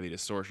into heavy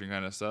distortion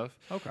kind of stuff.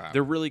 Okay.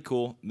 They're really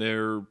cool.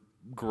 They're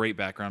great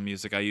background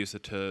music. I use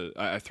it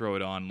I throw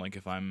it on like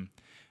if I'm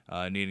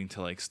needing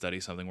to like study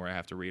something where I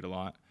have to read a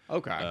lot.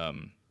 Okay.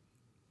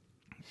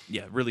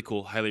 Yeah, really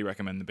cool. Highly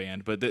recommend the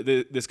band. But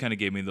this kind of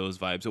gave me those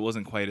vibes. It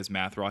wasn't quite as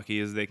math rocky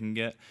as they can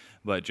get,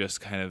 but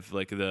just kind of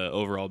like the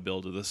overall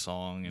build of the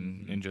song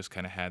and just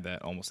kind of had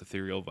that almost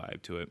ethereal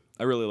vibe to it.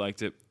 I really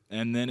liked it.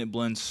 And then it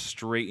blends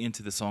straight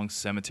into the song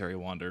Cemetery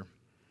Wander.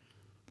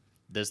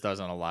 This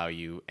doesn't allow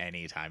you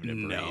any time to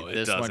breathe. No, it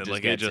this doesn't. One just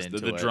like gets it just into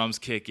the it. drums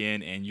kick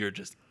in and you're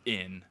just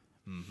in.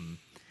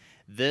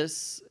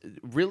 This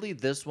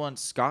one,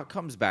 Scott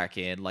comes back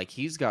in like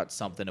he's got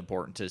something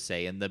important to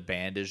say, and the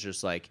band is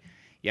just like,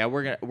 yeah,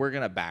 we're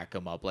gonna back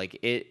him up. Like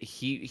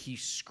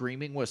he's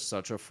screaming with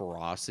such a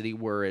ferocity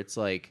where it's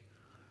like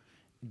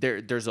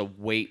there's a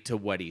weight to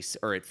what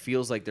it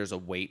feels like there's a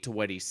weight to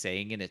what he's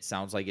saying, and it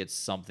sounds like it's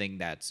something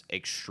that's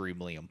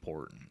extremely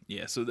important.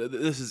 Yeah, so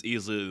this is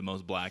easily the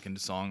most blackened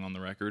song on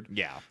the record.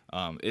 Yeah.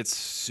 It's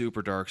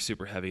super dark,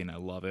 super heavy, and I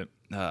love it.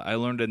 I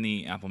learned in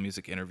the Apple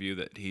Music interview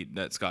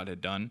that Scott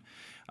had done,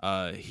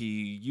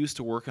 he used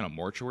to work in a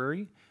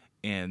mortuary,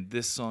 and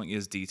this song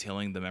is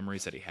detailing the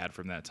memories that he had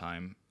from that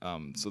time.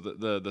 So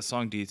the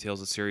song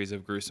details a series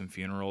of gruesome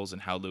funerals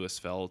and how Lewis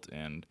felt,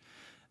 and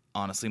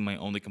honestly, my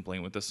only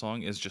complaint with this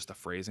song is just the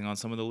phrasing on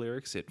some of the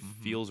lyrics. It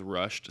feels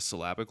rushed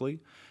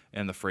syllabically,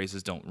 and the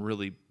phrases don't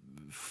really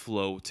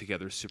flow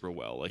together super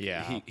well. Like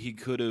he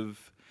could have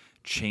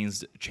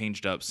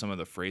changed up some of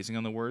the phrasing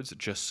on the words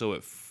just so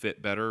it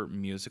fit better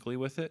musically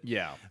with it.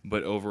 Yeah.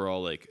 But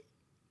overall, like,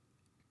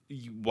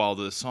 while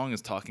the song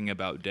is talking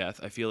about death,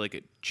 I feel like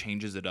it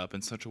changes it up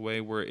in such a way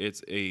where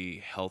it's a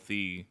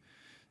healthy,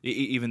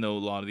 even though a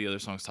lot of the other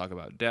songs talk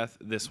about death,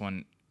 this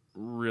one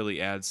really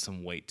adds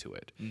some weight to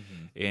it.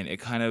 And it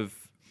kind of,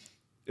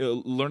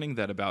 learning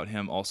that about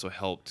him also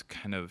helped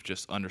kind of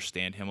just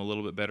understand him a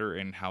little bit better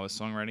and how his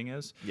songwriting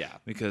is. Yeah.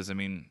 Because, I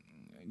mean,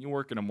 you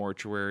work in a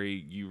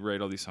mortuary, you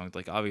write all these songs,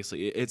 like,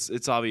 obviously,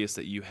 it's obvious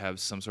that you have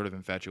some sort of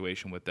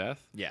infatuation with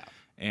death. Yeah.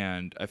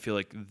 And I feel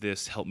like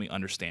this helped me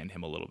understand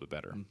him a little bit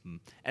better.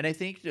 And I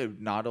think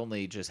not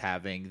only just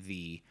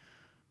having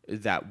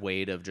that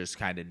weight of just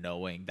kind of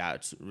knowing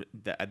that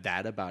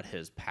about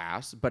his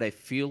past, but I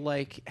feel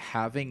like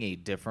having a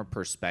different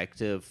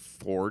perspective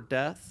for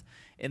death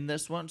in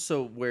this one.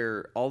 So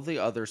where all the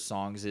other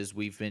songs is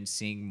we've been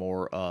seeing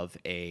more of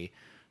a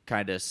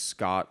kind of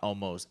Scott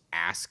almost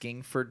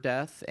asking for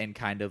death and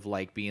kind of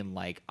like being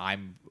like,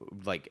 I'm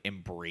like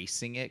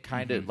embracing it,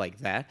 kind of like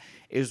that,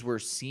 is we're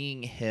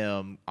seeing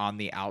him on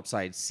the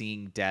outside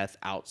seeing death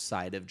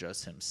outside of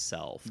just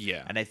himself.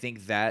 Yeah. And I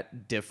think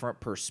that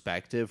different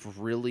perspective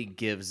really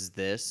gives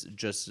this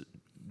just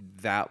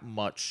that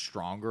much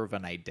stronger of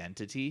an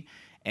identity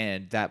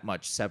and that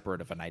much separate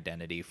of an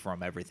identity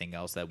from everything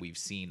else that we've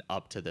seen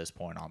up to this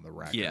point on the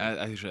record. Yeah,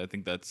 I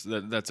think that's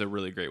a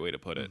really great way to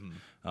put it.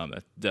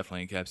 That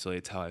definitely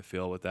encapsulates how I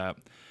feel with that.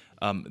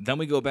 Then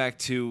we go back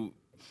to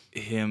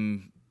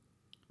him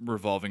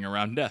revolving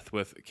around death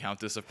with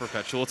Countess of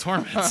Perpetual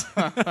Torment.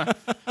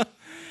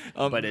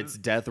 But it's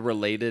death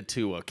related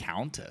to a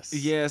countess.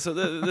 Yeah, so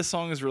this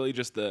song is really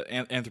just the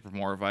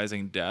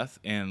anthropomorphizing death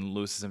and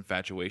Lewis's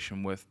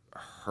infatuation with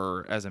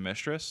her as a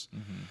mistress.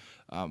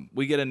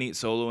 We get a neat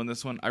solo in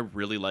this one. I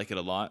really like it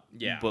a lot.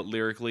 Yeah. But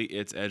lyrically,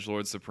 it's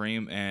Edgelord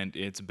Supreme, and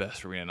it's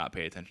best for me to not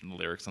pay attention to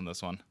the lyrics on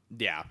this one.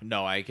 Yeah,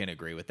 no, I can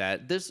agree with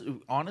that. This,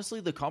 honestly,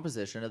 the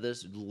composition of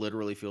this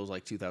literally feels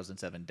like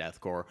 2007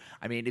 deathcore.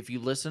 I mean, if you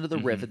listen to the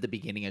riff at the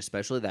beginning,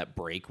 especially that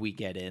break we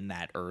get in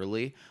that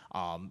early,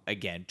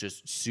 again,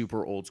 just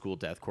super old school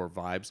deathcore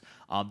vibes.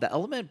 The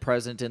element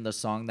present in the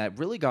song that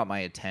really got my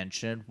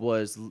attention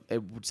was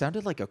it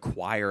sounded like a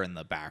choir in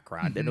the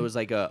background, and it was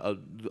like a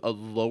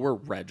lower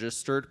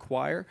registered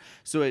choir.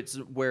 So it's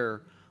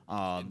where.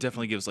 It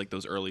definitely gives like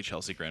those early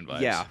Chelsea Grin vibes.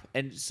 Yeah,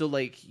 and so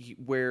like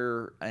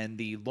where and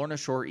the Lorna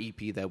Shore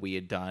EP that we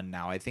had done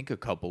now, I think a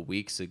couple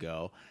weeks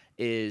ago,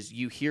 is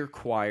you hear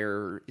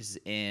choirs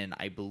in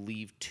I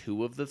believe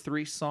 2 of the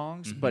 3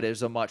 songs, but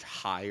it's a much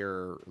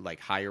higher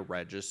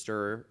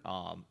register.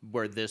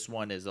 Where this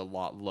one is a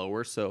lot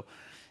lower, so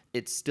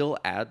it still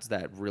adds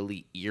that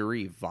really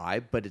eerie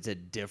vibe, but it's a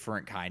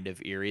different kind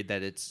of eerie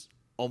that it's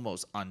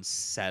almost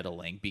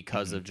unsettling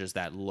because of just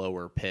that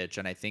lower pitch,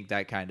 and I think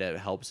that kind of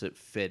helps it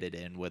fit it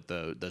in with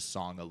the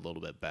song a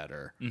little bit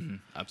better.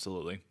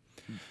 Absolutely.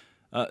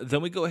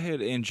 Then we go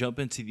ahead and jump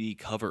into the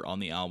cover on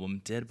the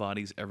album, Dead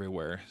Bodies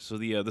Everywhere. So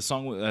the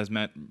song, as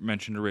Matt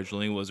mentioned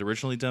originally, was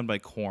originally done by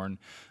Korn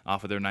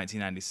off of their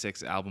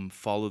 1996 album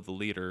Follow the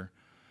Leader.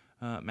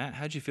 Matt,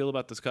 how'd you feel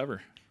about this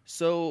cover?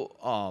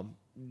 So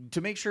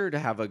to make sure to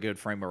have a good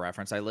frame of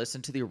reference, I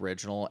listened to the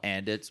original,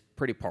 and it's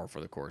pretty par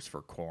for the course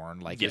for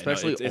Korn. Like, Yeah,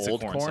 especially it's a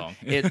old Korn Korn. song.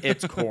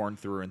 It's Korn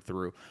through and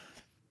through.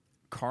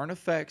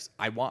 Carnifex,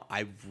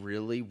 I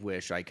really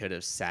wish I could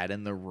have sat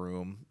in the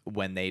room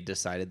when they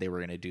decided they were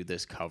going to do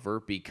this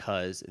cover,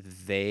 because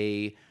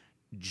they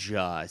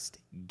just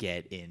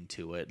get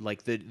into it.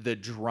 Like the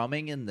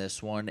drumming in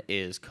this one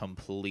is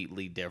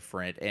completely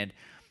different, and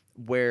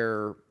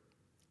where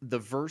the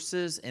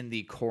verses in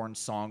the Korn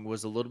song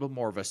was a little bit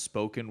more of a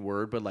spoken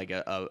word, but like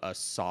a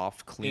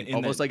soft, clean,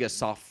 almost like a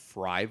soft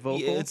fry vocal.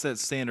 Yeah, it's that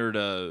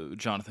standard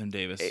Jonathan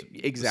Davis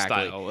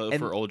exactly. style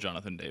for old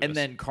Jonathan Davis. And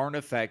then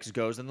Carnifex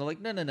goes, and they're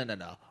like, no,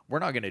 we're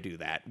not gonna do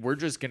that. We're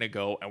just gonna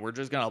go and we're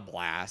just gonna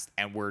blast,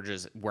 and we're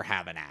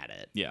having at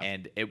it. Yeah.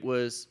 And it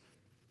was,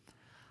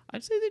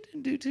 I'd say they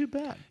didn't do too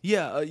bad.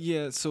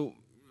 Yeah. So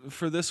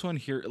for this one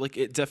here, like,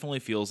 it definitely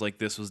feels like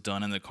this was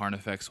done in the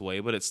Carnifex way,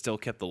 but it still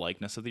kept the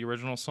likeness of the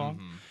original song.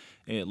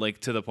 It,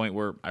 like, to the point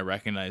where I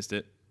recognized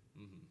it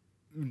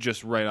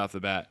just right off the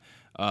bat.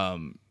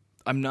 I'm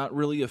not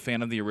really a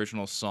fan of the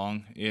original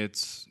song.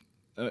 It's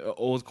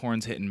old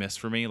Korn's hit and miss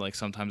for me. Like,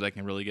 sometimes I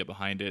can really get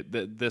behind it.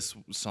 This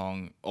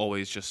song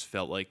always just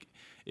felt like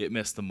it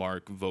missed the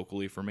mark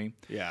vocally for me.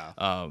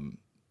 Yeah.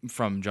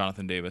 From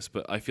Jonathan Davis,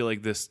 but I feel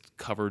like this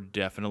cover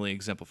definitely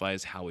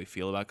exemplifies how we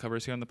feel about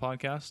covers here on the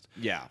podcast.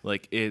 Yeah.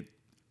 Like, it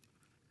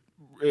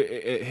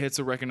hits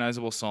a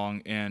recognizable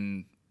song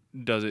and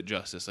does it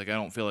justice. Like, I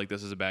don't feel like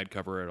this is a bad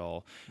cover at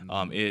all.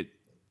 It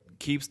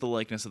keeps the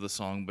likeness of the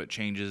song but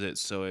changes it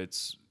so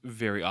it's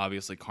very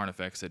obviously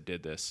Carnifex that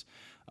did this.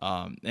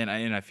 And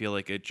I feel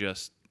like it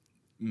just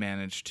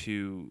managed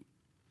to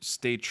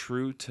stay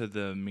true to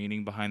the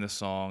meaning behind the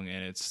song,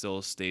 and it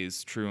still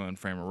stays true in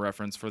frame of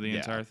reference for the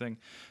entire thing.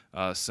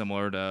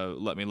 Similar to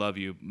Let Me Love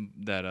You,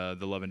 that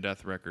the Love and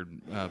Death record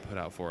put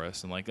out for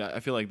us. And like, I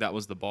feel like that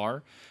was the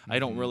bar. I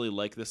don't really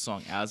like this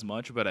song as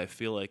much, but I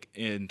feel like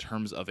in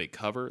terms of a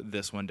cover,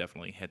 this one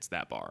definitely hits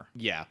that bar.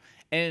 Yeah.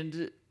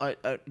 And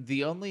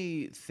the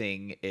only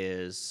thing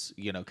is,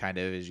 kind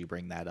of as you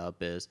bring that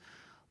up, is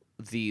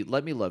the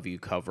Let Me Love You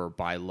cover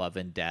by Love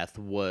and Death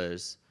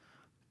was,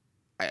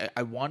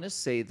 I want to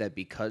say that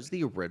because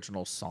the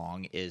original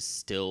song is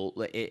still,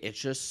 it's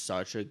just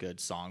such a good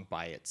song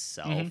by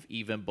itself,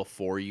 even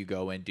before you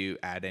go and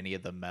add any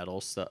of the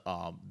metal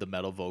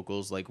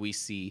vocals. Like, we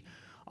see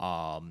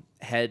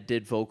Head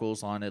did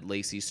vocals on it,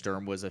 Lacey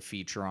Sturm was a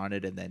feature on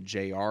it, and then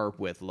JR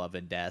with Love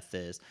and Death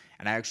is,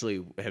 and I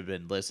actually have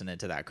been listening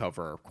to that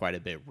cover quite a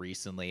bit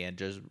recently, and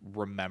just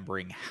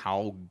remembering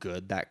how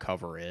good that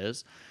cover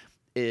is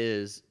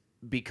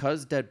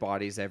because Dead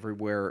Bodies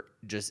Everywhere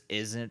just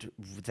isn't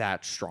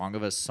that strong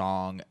of a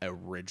song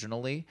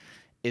originally,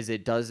 is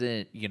it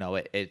doesn't,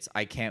 it's,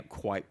 I can't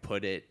quite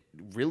put it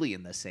really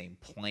in the same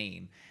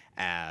plane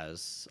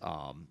as,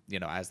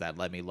 as that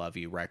Let Me Love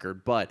You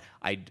record,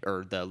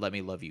 or the Let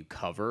Me Love You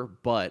cover,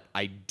 but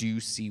I do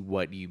see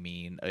what you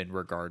mean in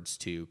regards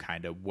to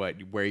kind of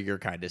where you're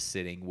kind of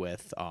sitting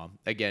with,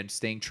 again,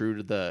 staying true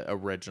to the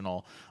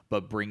original,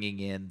 but bringing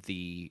in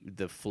the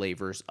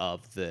flavors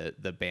of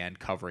the band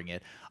covering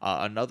it.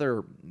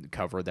 Another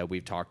cover that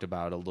we've talked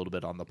about a little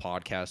bit on the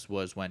podcast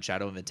was when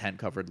Shadow of Intent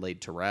covered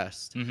Laid to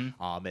Rest.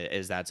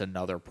 That's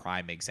another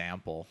prime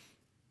example.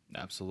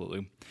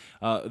 Absolutely.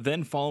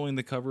 Then following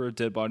the cover of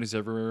Dead Bodies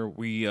Everywhere,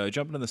 we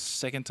jump into the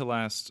second to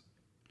last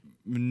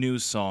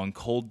news song,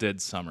 Cold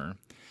Dead Summer.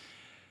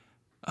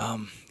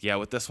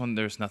 With this one,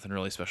 there's nothing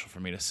really special for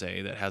me to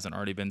say that hasn't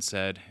already been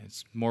said.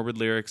 It's morbid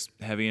lyrics,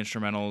 heavy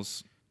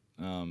instrumentals,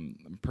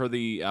 Per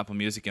the Apple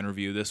Music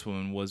interview, this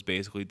one was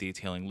basically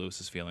detailing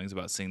Lewis's feelings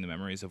about seeing the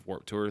memories of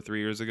Warped Tour 3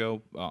 years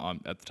ago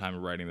at the time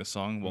of writing the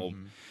song while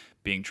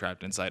being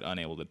trapped inside,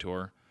 unable to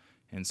tour.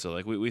 And so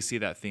like we see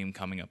that theme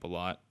coming up a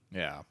lot.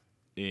 Yeah.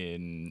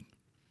 In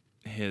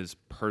his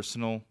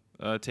personal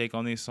take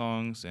on these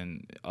songs,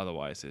 and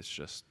otherwise it's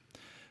just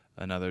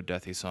another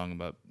deathy song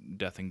about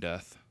deathing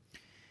death.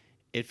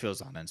 It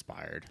feels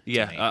uninspired.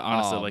 Yeah,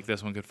 honestly, like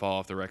this one could fall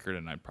off the record,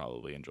 and I'd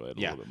probably enjoy it a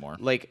little bit more.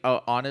 Like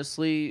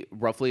honestly,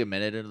 roughly a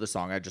minute into the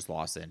song, I just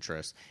lost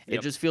interest.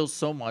 It just feels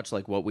so much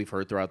like what we've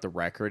heard throughout the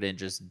record, and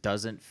just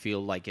doesn't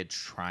feel like it's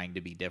trying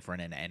to be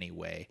different in any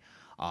way.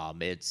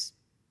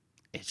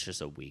 It's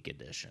just a weak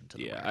addition to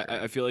the record.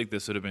 I feel like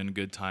this would have been a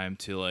good time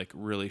to like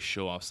really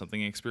show off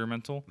something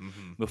experimental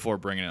before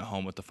bringing it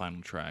home with the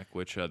final track,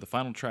 which the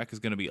final track is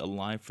going to be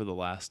Alive for the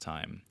Last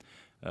Time.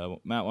 Matt,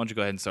 why don't you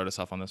go ahead and start us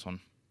off on this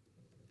one?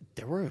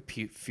 There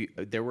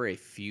were a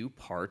few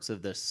parts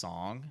of this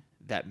song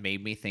that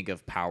made me think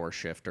of Power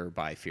Shifter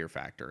by Fear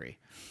Factory.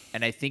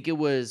 And I think it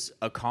was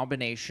a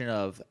combination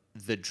of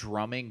the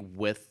drumming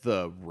with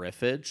the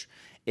riffage.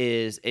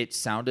 It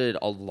sounded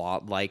a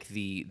lot like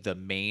the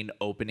main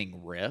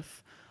opening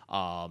riff.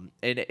 And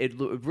it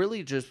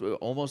really just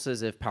almost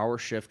as if Power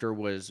Shifter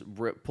was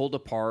pulled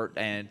apart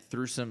and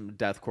threw some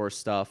deathcore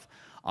stuff,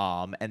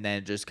 and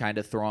then just kind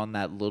of throw on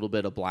that little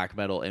bit of black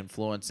metal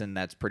influence, and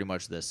that's pretty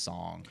much this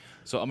song.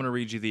 So I'm going to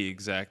read you the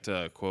exact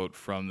quote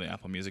from the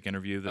Apple Music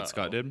interview that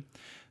Scott did.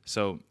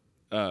 So,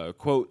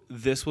 quote,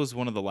 "This was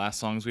one of the last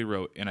songs we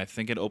wrote, and I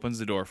think it opens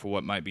the door for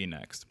what might be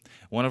next.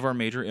 One of our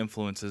major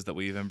influences that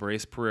we've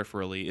embraced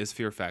peripherally is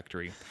Fear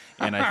Factory,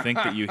 and I think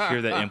that you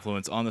hear that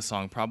influence on the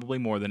song probably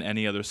more than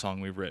any other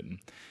song we've written.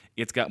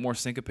 It's got more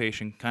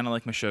syncopation, kind of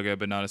like Meshuggah,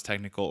 but not as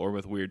technical or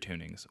with weird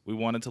tunings. We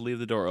wanted to leave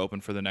the door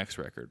open for the next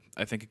record.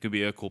 I think it could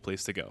be a cool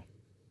place to go."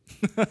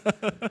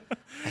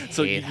 I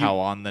hate how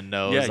on the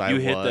nose I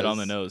was. Hit that on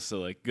the nose. So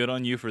like, good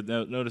on you for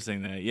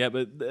noticing that. Yeah,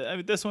 but I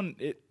mean, this one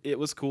it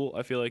was cool.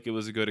 I feel like it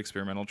was a good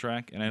experimental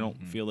track, and I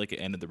don't feel like it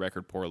ended the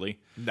record poorly.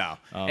 No,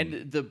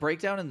 and the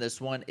breakdown in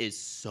this one is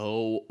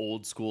so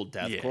old school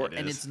deathcore,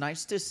 and it's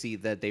nice to see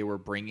that they were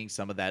bringing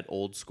some of that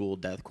old school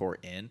deathcore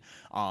in,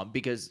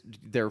 because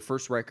their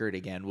first record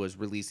again was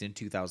released in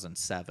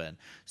 2007.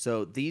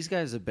 So these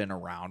guys have been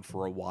around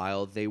for a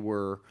while. They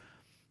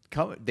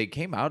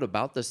came out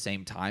about the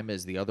same time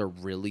as the other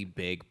really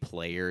big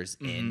players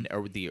in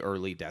the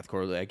early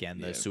deathcore. Again,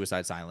 the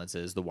Suicide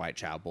Silences, the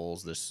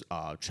Whitechapels,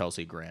 the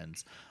Chelsea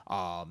Grins,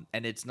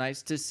 and it's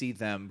nice to see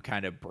them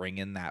kind of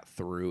bringing that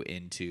through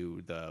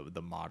into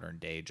the modern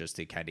day, just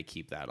to kind of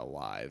keep that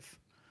alive.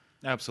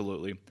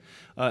 Absolutely,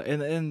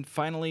 and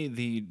finally,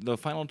 the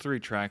final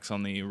three tracks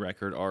on the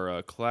record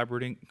are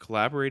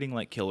collaborating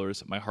like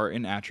killers, My Heart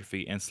in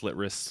Atrophy, and Slit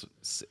Wrist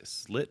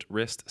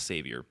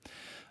Savior.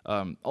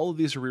 All of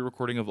these are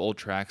re-recording of old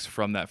tracks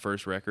from that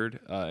first record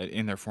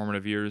in their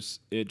formative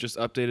years. It just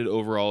updated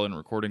overall in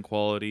recording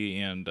quality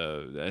and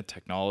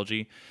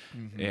technology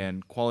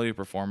and quality of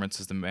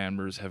performance as the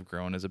members have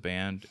grown as a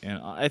band.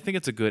 And I think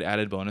it's a good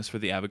added bonus for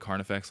the avid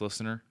Carnifex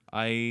listener.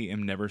 I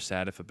am never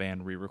sad if a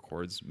band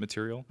re-records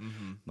material.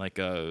 Like,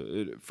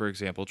 for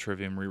example,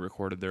 Trivium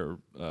re-recorded their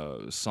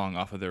song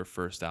off of their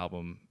first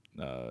album,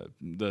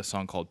 the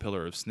song called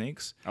Pillar of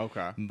Snakes.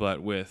 Okay.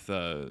 But with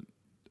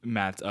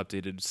Matt's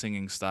updated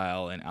singing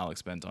style and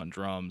Alex Bent on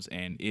drums,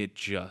 and it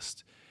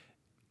just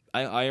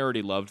I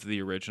already loved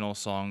the original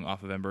song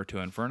off of Ember to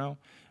Inferno,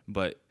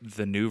 but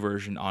the new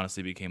version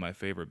honestly became my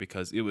favorite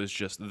because it was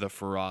just the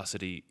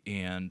ferocity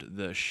and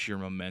the sheer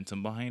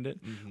momentum behind it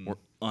were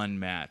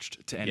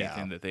unmatched to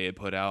anything that they had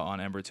put out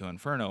on Ember to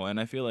Inferno. And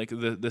I feel like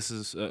this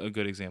is a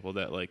good example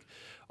that like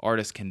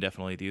artists can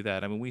definitely do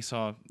that. I mean,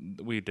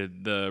 we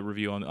did the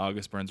review on the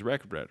August Burns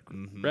Red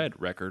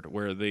record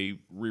where they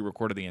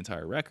re-recorded the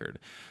entire record.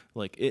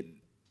 Like it,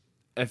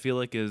 I feel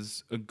like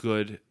is a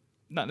good,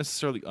 not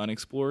necessarily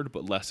unexplored,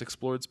 but less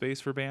explored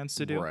space for bands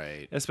to do.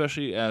 Right.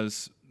 Especially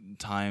as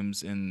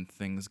times and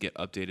things get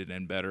updated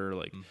and better.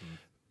 Like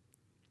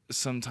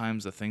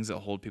sometimes the things that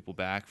hold people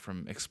back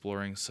from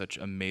exploring such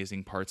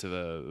amazing parts of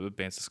a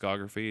band's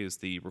discography is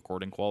the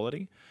recording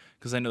quality.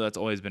 Because I know that's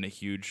always been a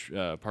huge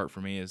part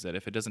for me, is that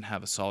if it doesn't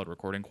have a solid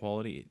recording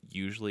quality, it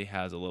usually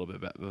has a little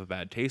bit of a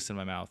bad taste in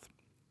my mouth,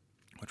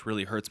 which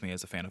really hurts me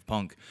as a fan of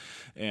punk.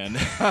 And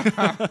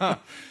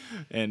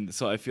and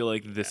so I feel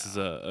like this is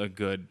a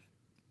good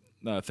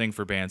thing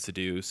for bands to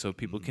do, so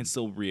people can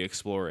still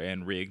re-explore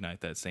and reignite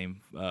that same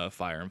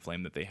fire and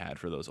flame that they had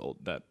for those old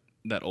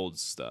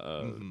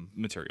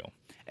material.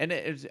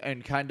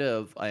 And kind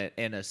of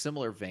in a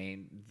similar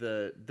vein,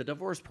 the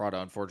Divorce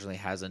Prada unfortunately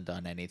hasn't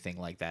done anything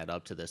like that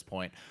up to this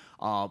point.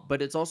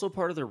 But it's also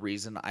part of the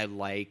reason I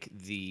like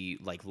the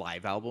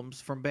live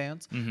albums from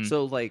bands.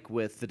 So like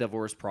with the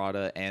Divorce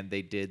Prada, and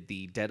they did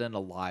the Dead and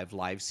Alive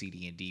live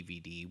CD and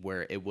DVD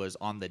where it was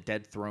on the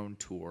Dead Throne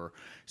tour.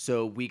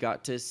 So we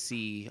got to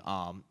see,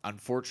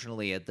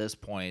 unfortunately at this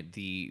point,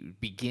 the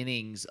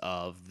beginnings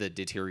of the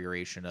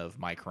deterioration of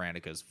Mike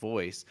Caranica's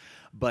voice.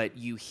 But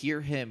you hear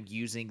him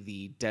using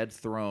the Dead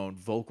Throne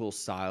vocal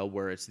style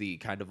where it's the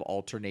kind of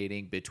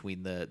alternating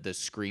between the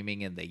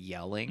screaming and the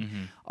yelling,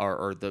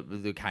 or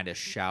the kind of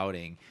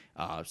shouting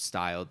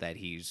style that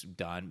he's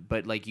done.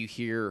 But like you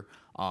hear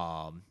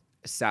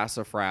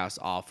Sassafras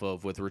off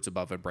of With Roots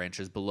Above and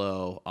Branches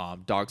Below,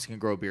 Dogs Can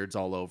Grow Beards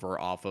All Over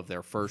off of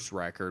their first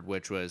record,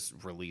 which was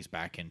released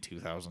back in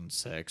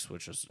 2006,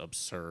 which is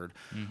absurd.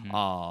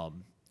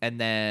 And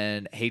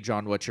then Hey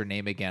John, What's Your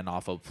Name Again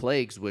off of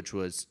Plagues, which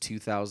was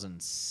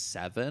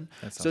 2007.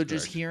 So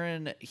just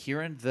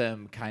hearing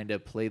them kind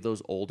of play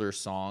those older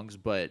songs,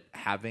 but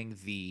having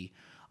the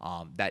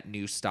that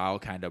new style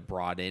kind of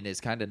brought in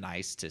is kind of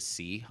nice to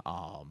see.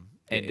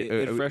 And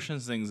it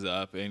freshens things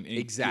up, and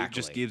it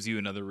just gives you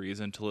another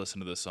reason to listen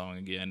to the song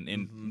again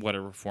in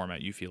whatever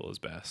format you feel is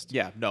best.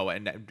 Yeah, no,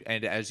 and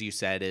as you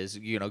said, is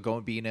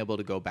being able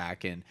to go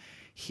back and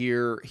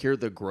hear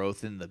the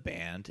growth in the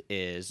band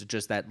is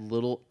just that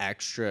little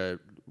extra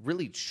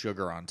really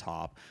sugar on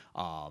top,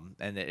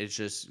 and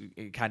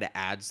it kind of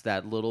adds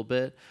that little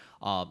bit.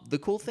 The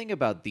cool thing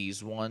about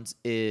these ones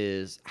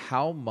is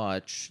how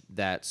much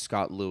that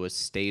Scott Lewis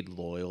stayed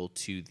loyal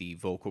to the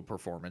vocal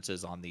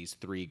performances on these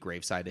 3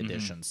 Graveside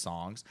Edition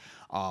songs,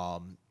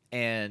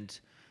 and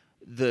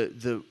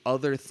the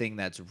other thing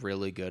that's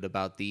really good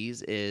about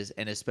these is,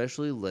 and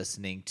especially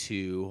listening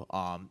to,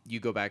 you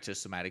go back to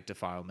Somatic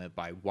Defilement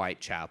by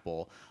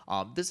Whitechapel.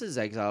 This Is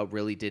Exile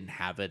really didn't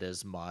have it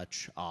as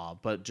much,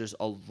 but just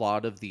a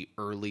lot of the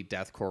early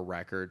deathcore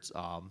records.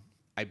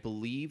 I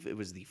believe it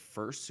was the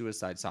first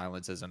Suicide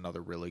Silence is another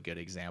really good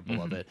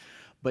example of it.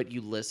 But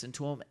you listen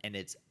to them and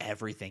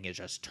everything is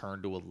just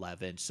turned to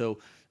 11. So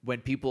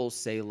when people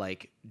say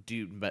like,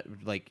 dude,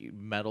 like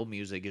metal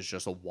music is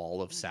just a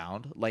wall of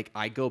sound, like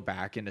I go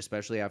back, and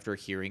especially after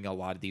hearing a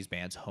lot of these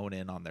bands hone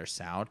in on their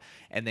sound,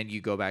 and then you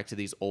go back to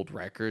these old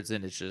records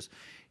and it's just,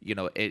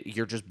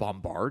 you're just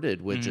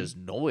bombarded with just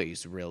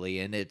noise, really.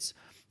 And it's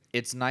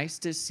nice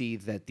to see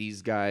that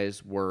these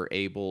guys were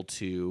able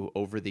to,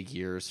 over the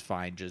years,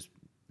 find just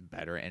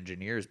better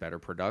engineers, better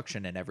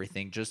production and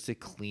everything, just to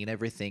clean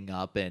everything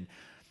up. And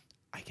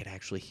I could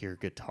actually hear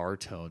guitar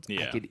tones.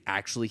 Yeah. I could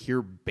actually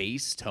hear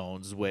bass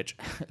tones, which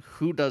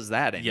who does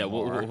that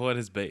anymore? Yeah, what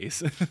is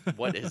bass?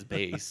 What is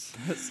bass?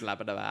 Slap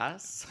it of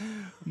ass.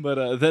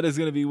 But that is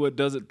going to be what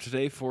does it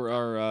today for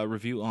our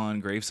review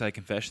on Graveside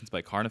Confessions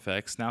by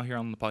Carnifex. Now here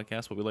on the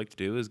podcast, what we like to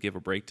do is give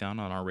a breakdown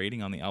on our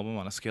rating on the album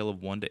on a scale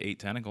of 1 to 8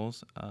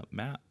 tentacles.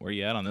 Matt, where are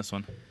you at on this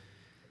one?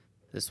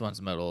 This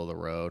one's middle of the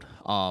road.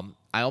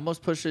 I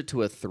almost pushed it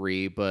to a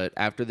 3, but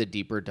after the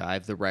deeper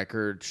dive, the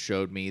record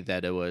showed me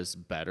that it was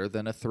better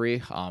than a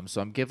 3.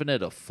 So I'm giving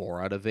it a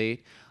 4 out of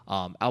 8.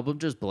 Album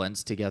just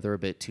blends together a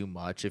bit too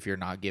much if you're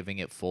not giving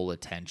it full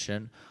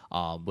attention,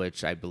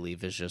 which I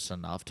believe is just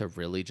enough to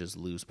really just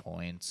lose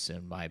points,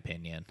 in my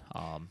opinion.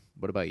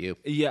 What about you?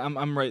 Yeah,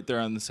 I'm right there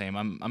on the same.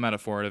 I'm at a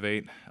 4 out of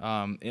 8.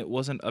 It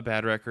wasn't a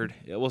bad record.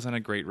 It wasn't a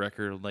great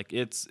record. Like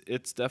it's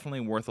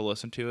definitely worth a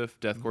listen to if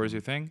deathcore is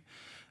your thing.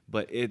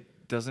 But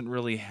it doesn't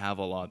really have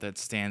a lot that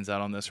stands out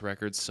on this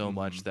record so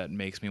much that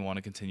makes me want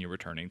to continue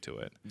returning to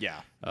it. Yeah,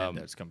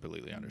 that's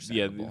completely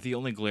understandable. Yeah, the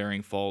only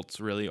glaring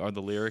faults really are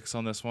the lyrics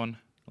on this one.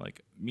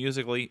 Like,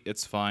 musically,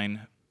 it's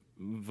fine.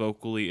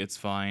 Vocally, it's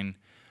fine.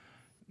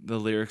 The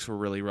lyrics were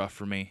really rough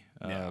for me,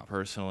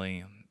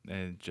 personally.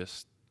 And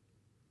just,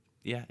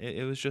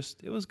 it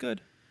was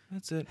good.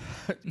 That's it.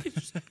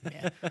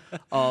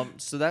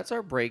 So that's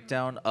our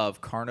breakdown of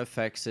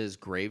Carnifex's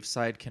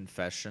Graveside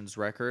Confessions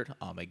record.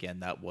 Again,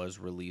 that was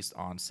released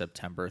on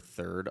September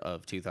 3rd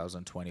of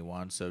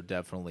 2021, so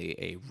definitely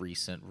a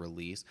recent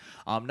release.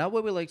 Now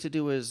what we like to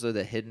do is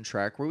the hidden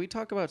track, where we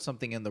talk about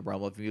something in the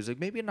realm of music,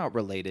 maybe not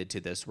related to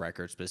this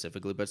record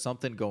specifically, but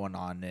something going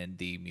on in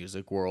the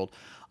music world.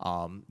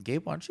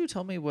 Gabe, why don't you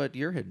tell me what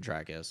your hidden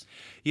track is?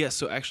 Yeah,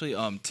 so actually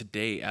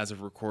today, as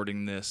of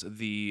recording this,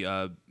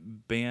 the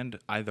band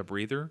The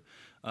Breather,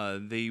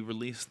 they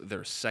released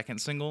their second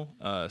single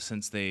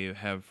since they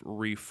have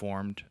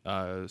reformed.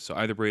 So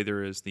Either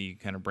Breather is the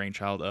kind of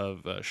brainchild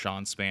of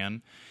Sean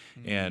Spann,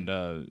 and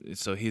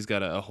so he's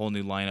got a whole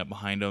new lineup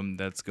behind him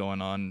that's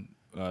going on,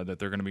 that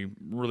they're going to be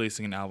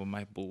releasing an album,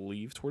 I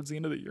believe, towards the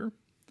end of the year.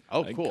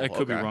 Oh, cool. I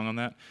could be wrong on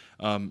that.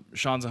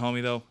 Sean's a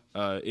homie, though.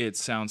 It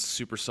sounds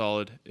super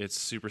solid. It's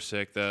super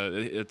sick.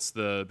 It's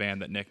the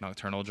band that Nick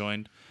Nocturnal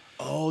joined.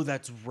 Oh,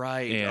 that's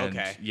right. And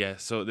okay. Yeah,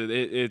 so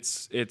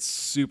it's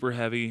super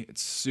heavy.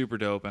 It's super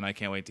dope, and I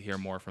can't wait to hear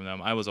more from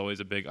them. I was always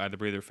a big Either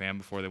Breather fan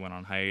before they went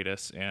on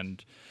hiatus,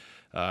 and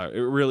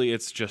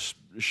it's just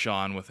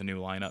Sean with a new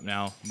lineup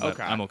now. But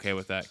I'm okay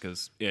with that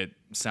because it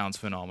sounds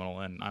phenomenal,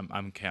 and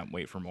I can't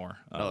wait for more.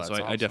 So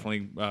awesome. I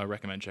definitely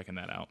recommend checking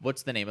that out.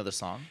 What's the name of the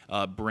song?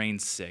 Brain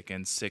Sick,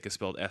 and Sick is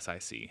spelled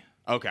SIC.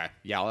 Okay.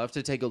 Yeah, I'll have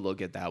to take a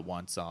look at that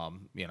once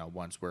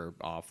once we're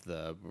off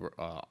the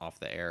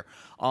air.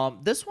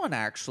 This one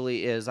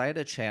actually is I had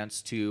a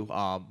chance to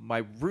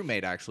my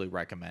roommate actually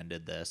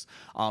recommended this.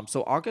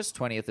 So August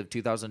 20th of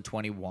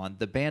 2021,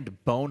 the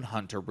band Bone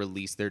Hunter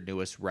released their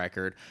newest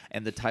record,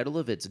 and the title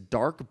of it's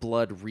Dark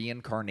Blood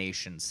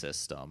Reincarnation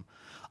System.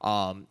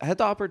 I had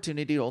the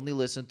opportunity to only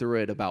listen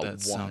through it about That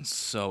once. sounds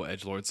so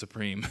Edgelord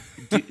Supreme.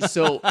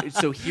 So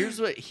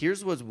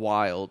here's what's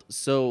wild.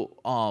 So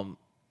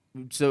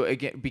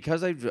again,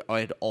 because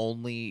I'd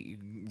only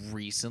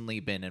recently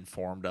been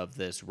informed of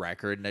this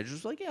record, and I just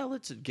was like, yeah,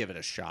 let's give it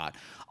a shot.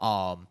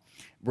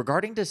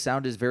 Regarding to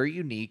sound is very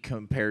unique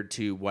compared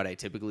to what I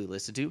typically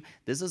listen to.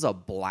 This is a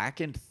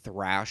blackened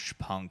thrash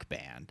punk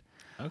band.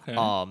 Okay.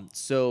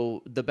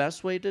 So the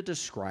best way to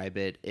describe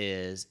it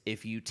is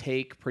if you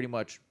take pretty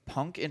much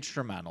punk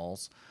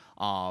instrumentals,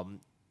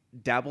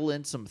 dabble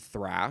in some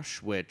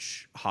thrash,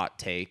 which hot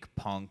take,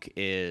 thrash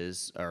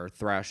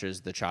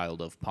is the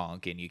child of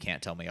punk, and you can't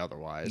tell me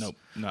otherwise. Nope,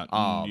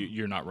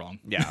 you're not wrong.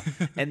 Yeah.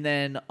 And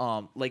then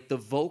like the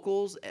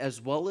vocals as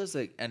well as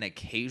an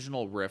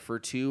occasional riff or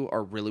two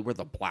are really where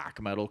the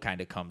black metal kind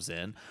of comes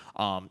in.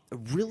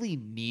 Really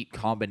neat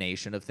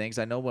combination of things.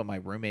 I know when my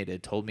roommate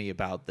had told me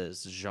about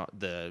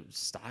the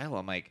style,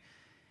 I'm like,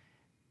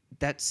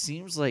 that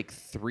seems like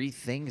three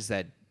things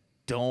that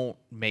don't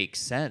make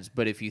sense.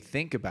 But if you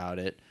think about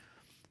it,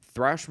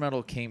 thrash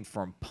metal came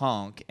from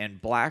punk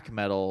and black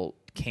metal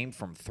came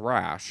from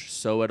thrash,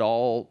 so it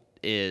all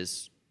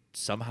is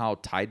somehow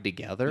tied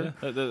together.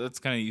 Yeah, that's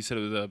kind of, you said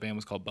the band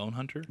was called Bone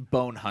Hunter?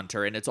 Bone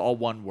Hunter, and it's all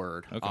one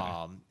word.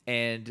 Okay.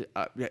 And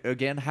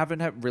again,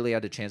 haven't really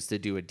had a chance to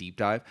do a deep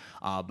dive,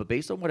 but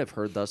based on what I've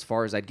heard thus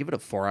far, I'd give it a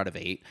 4 out of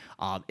 8.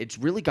 It's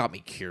really got me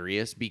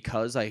curious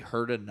because I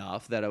heard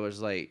enough that I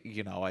was like,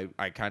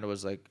 I kind of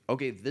was like,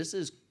 okay, this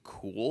is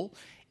cool.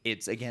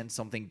 It's, again,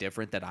 something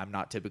different that I'm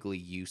not typically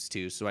used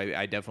to. So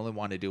I definitely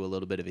want to do a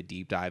little bit of a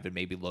deep dive and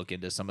maybe look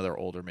into some of their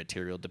older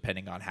material,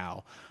 depending on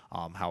how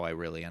I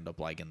really end up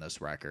liking this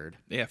record.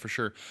 Yeah, for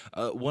sure.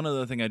 One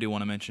other thing I do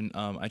want to mention,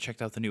 I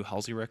checked out the new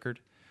Halsey record.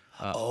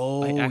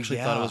 I actually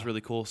thought it was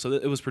really cool. So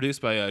it was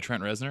produced by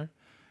Trent Reznor.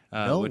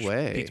 Which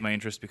way. piqued my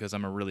interest because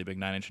I'm a really big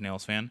Nine Inch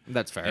Nails fan.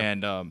 That's fair.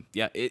 And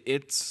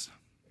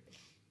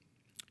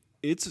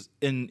it's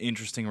an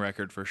interesting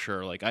record for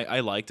sure. Like I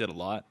liked it a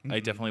lot. Mm-hmm.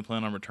 I definitely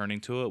plan on returning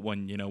to it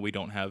when we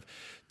don't have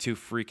 2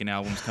 freaking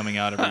albums coming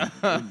out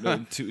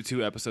every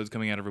two episodes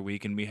coming out every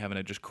week, and me having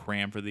to just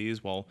cram for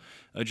these while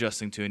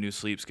adjusting to a new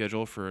sleep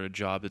schedule for a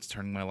job that's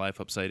turning my life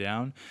upside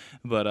down.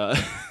 But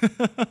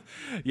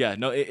yeah,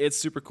 no, it's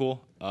super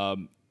cool.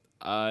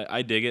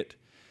 I dig it.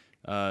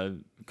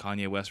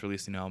 Kanye West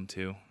released an album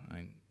too.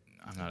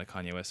 I'm not a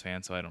Kanye West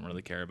fan, so I don't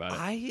really care about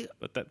it.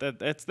 But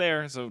that's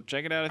there, so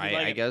check it out if you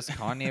like it. I guess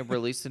Kanye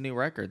released a new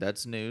record.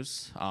 That's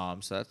news.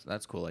 So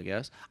that's cool, I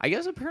guess. I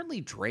guess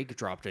apparently Drake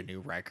dropped a new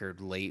record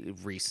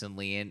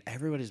recently, and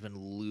everybody's been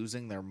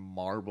losing their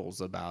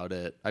marbles about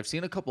it. I've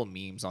seen a couple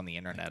memes on the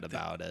internet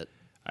about it.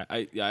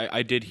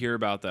 I did hear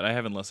about that. I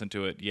haven't listened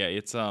to it. Yeah,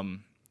 it's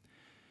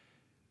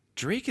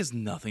Drake is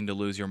nothing to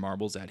lose your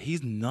marbles at.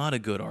 He's not a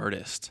good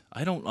artist.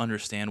 I don't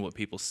understand what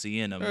people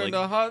see in him. And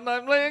the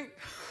hotline bling.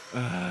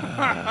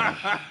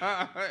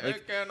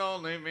 It can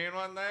only mean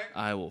one thing.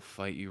 I will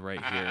fight you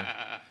right here.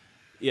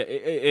 Yeah,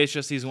 it's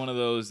just he's one of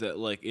those that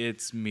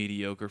it's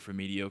mediocre for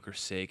mediocre's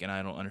sake, and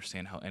I don't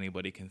understand how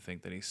anybody can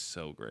think that he's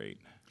so great.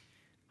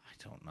 I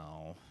don't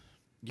know.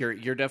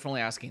 You're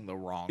definitely asking the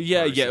wrong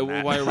person. Yeah.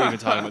 Why are we even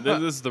talking about this?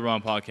 This is the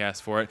wrong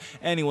podcast for it.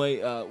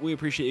 Anyway, we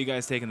appreciate you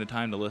guys taking the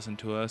time to listen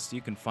to us.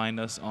 You can find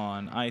us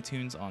on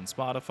iTunes, on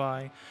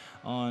Spotify,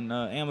 on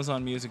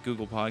Amazon Music,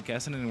 Google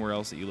Podcasts, and anywhere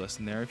else that you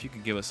listen there. If you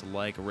could give us a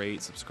like,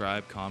 rate,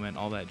 subscribe, comment,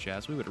 all that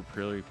jazz, we would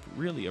really,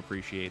 really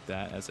appreciate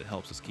that, as it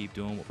helps us keep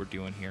doing what we're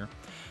doing here.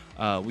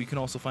 We can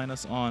also find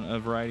us on a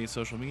variety of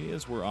social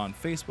medias. We're on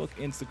Facebook,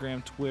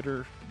 Instagram,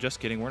 Twitter. Just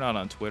kidding, we're not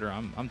on Twitter.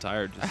 I'm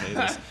tired to say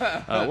this.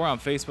 We're on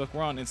Facebook,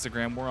 we're on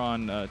Instagram, we're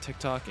on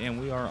TikTok, and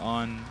we are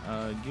on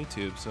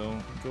YouTube. So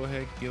go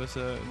ahead, give us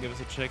a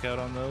check out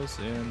on those,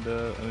 and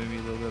maybe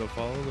a little bit of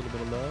follow, a little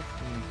bit of love.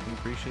 We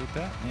appreciate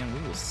that, and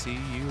we will see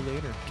you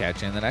later.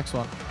 Catch you in the next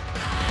one.